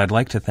coming, but I'd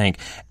like to thank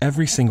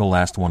every single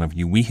last one of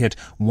you. We hit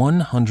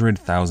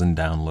 100,000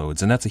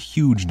 downloads, and that's a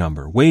huge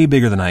number, way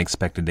bigger than I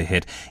expected to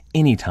hit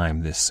any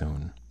time this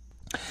soon.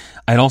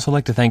 I'd also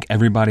like to thank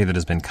everybody that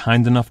has been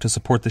kind enough to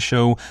support the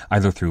show,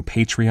 either through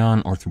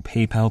Patreon or through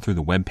PayPal through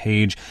the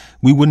webpage.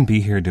 We wouldn't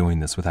be here doing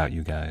this without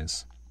you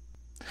guys.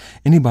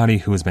 Anybody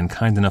who has been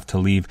kind enough to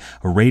leave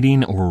a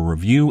rating or a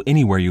review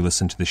anywhere you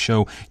listen to the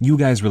show, you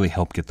guys really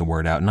help get the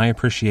word out, and I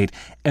appreciate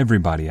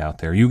everybody out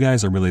there. You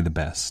guys are really the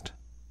best.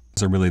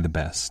 Are really the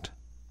best.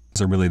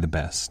 Are really the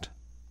best.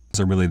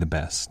 Are really the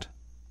best.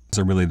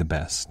 Are really the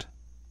best.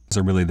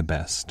 Are really the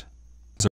best.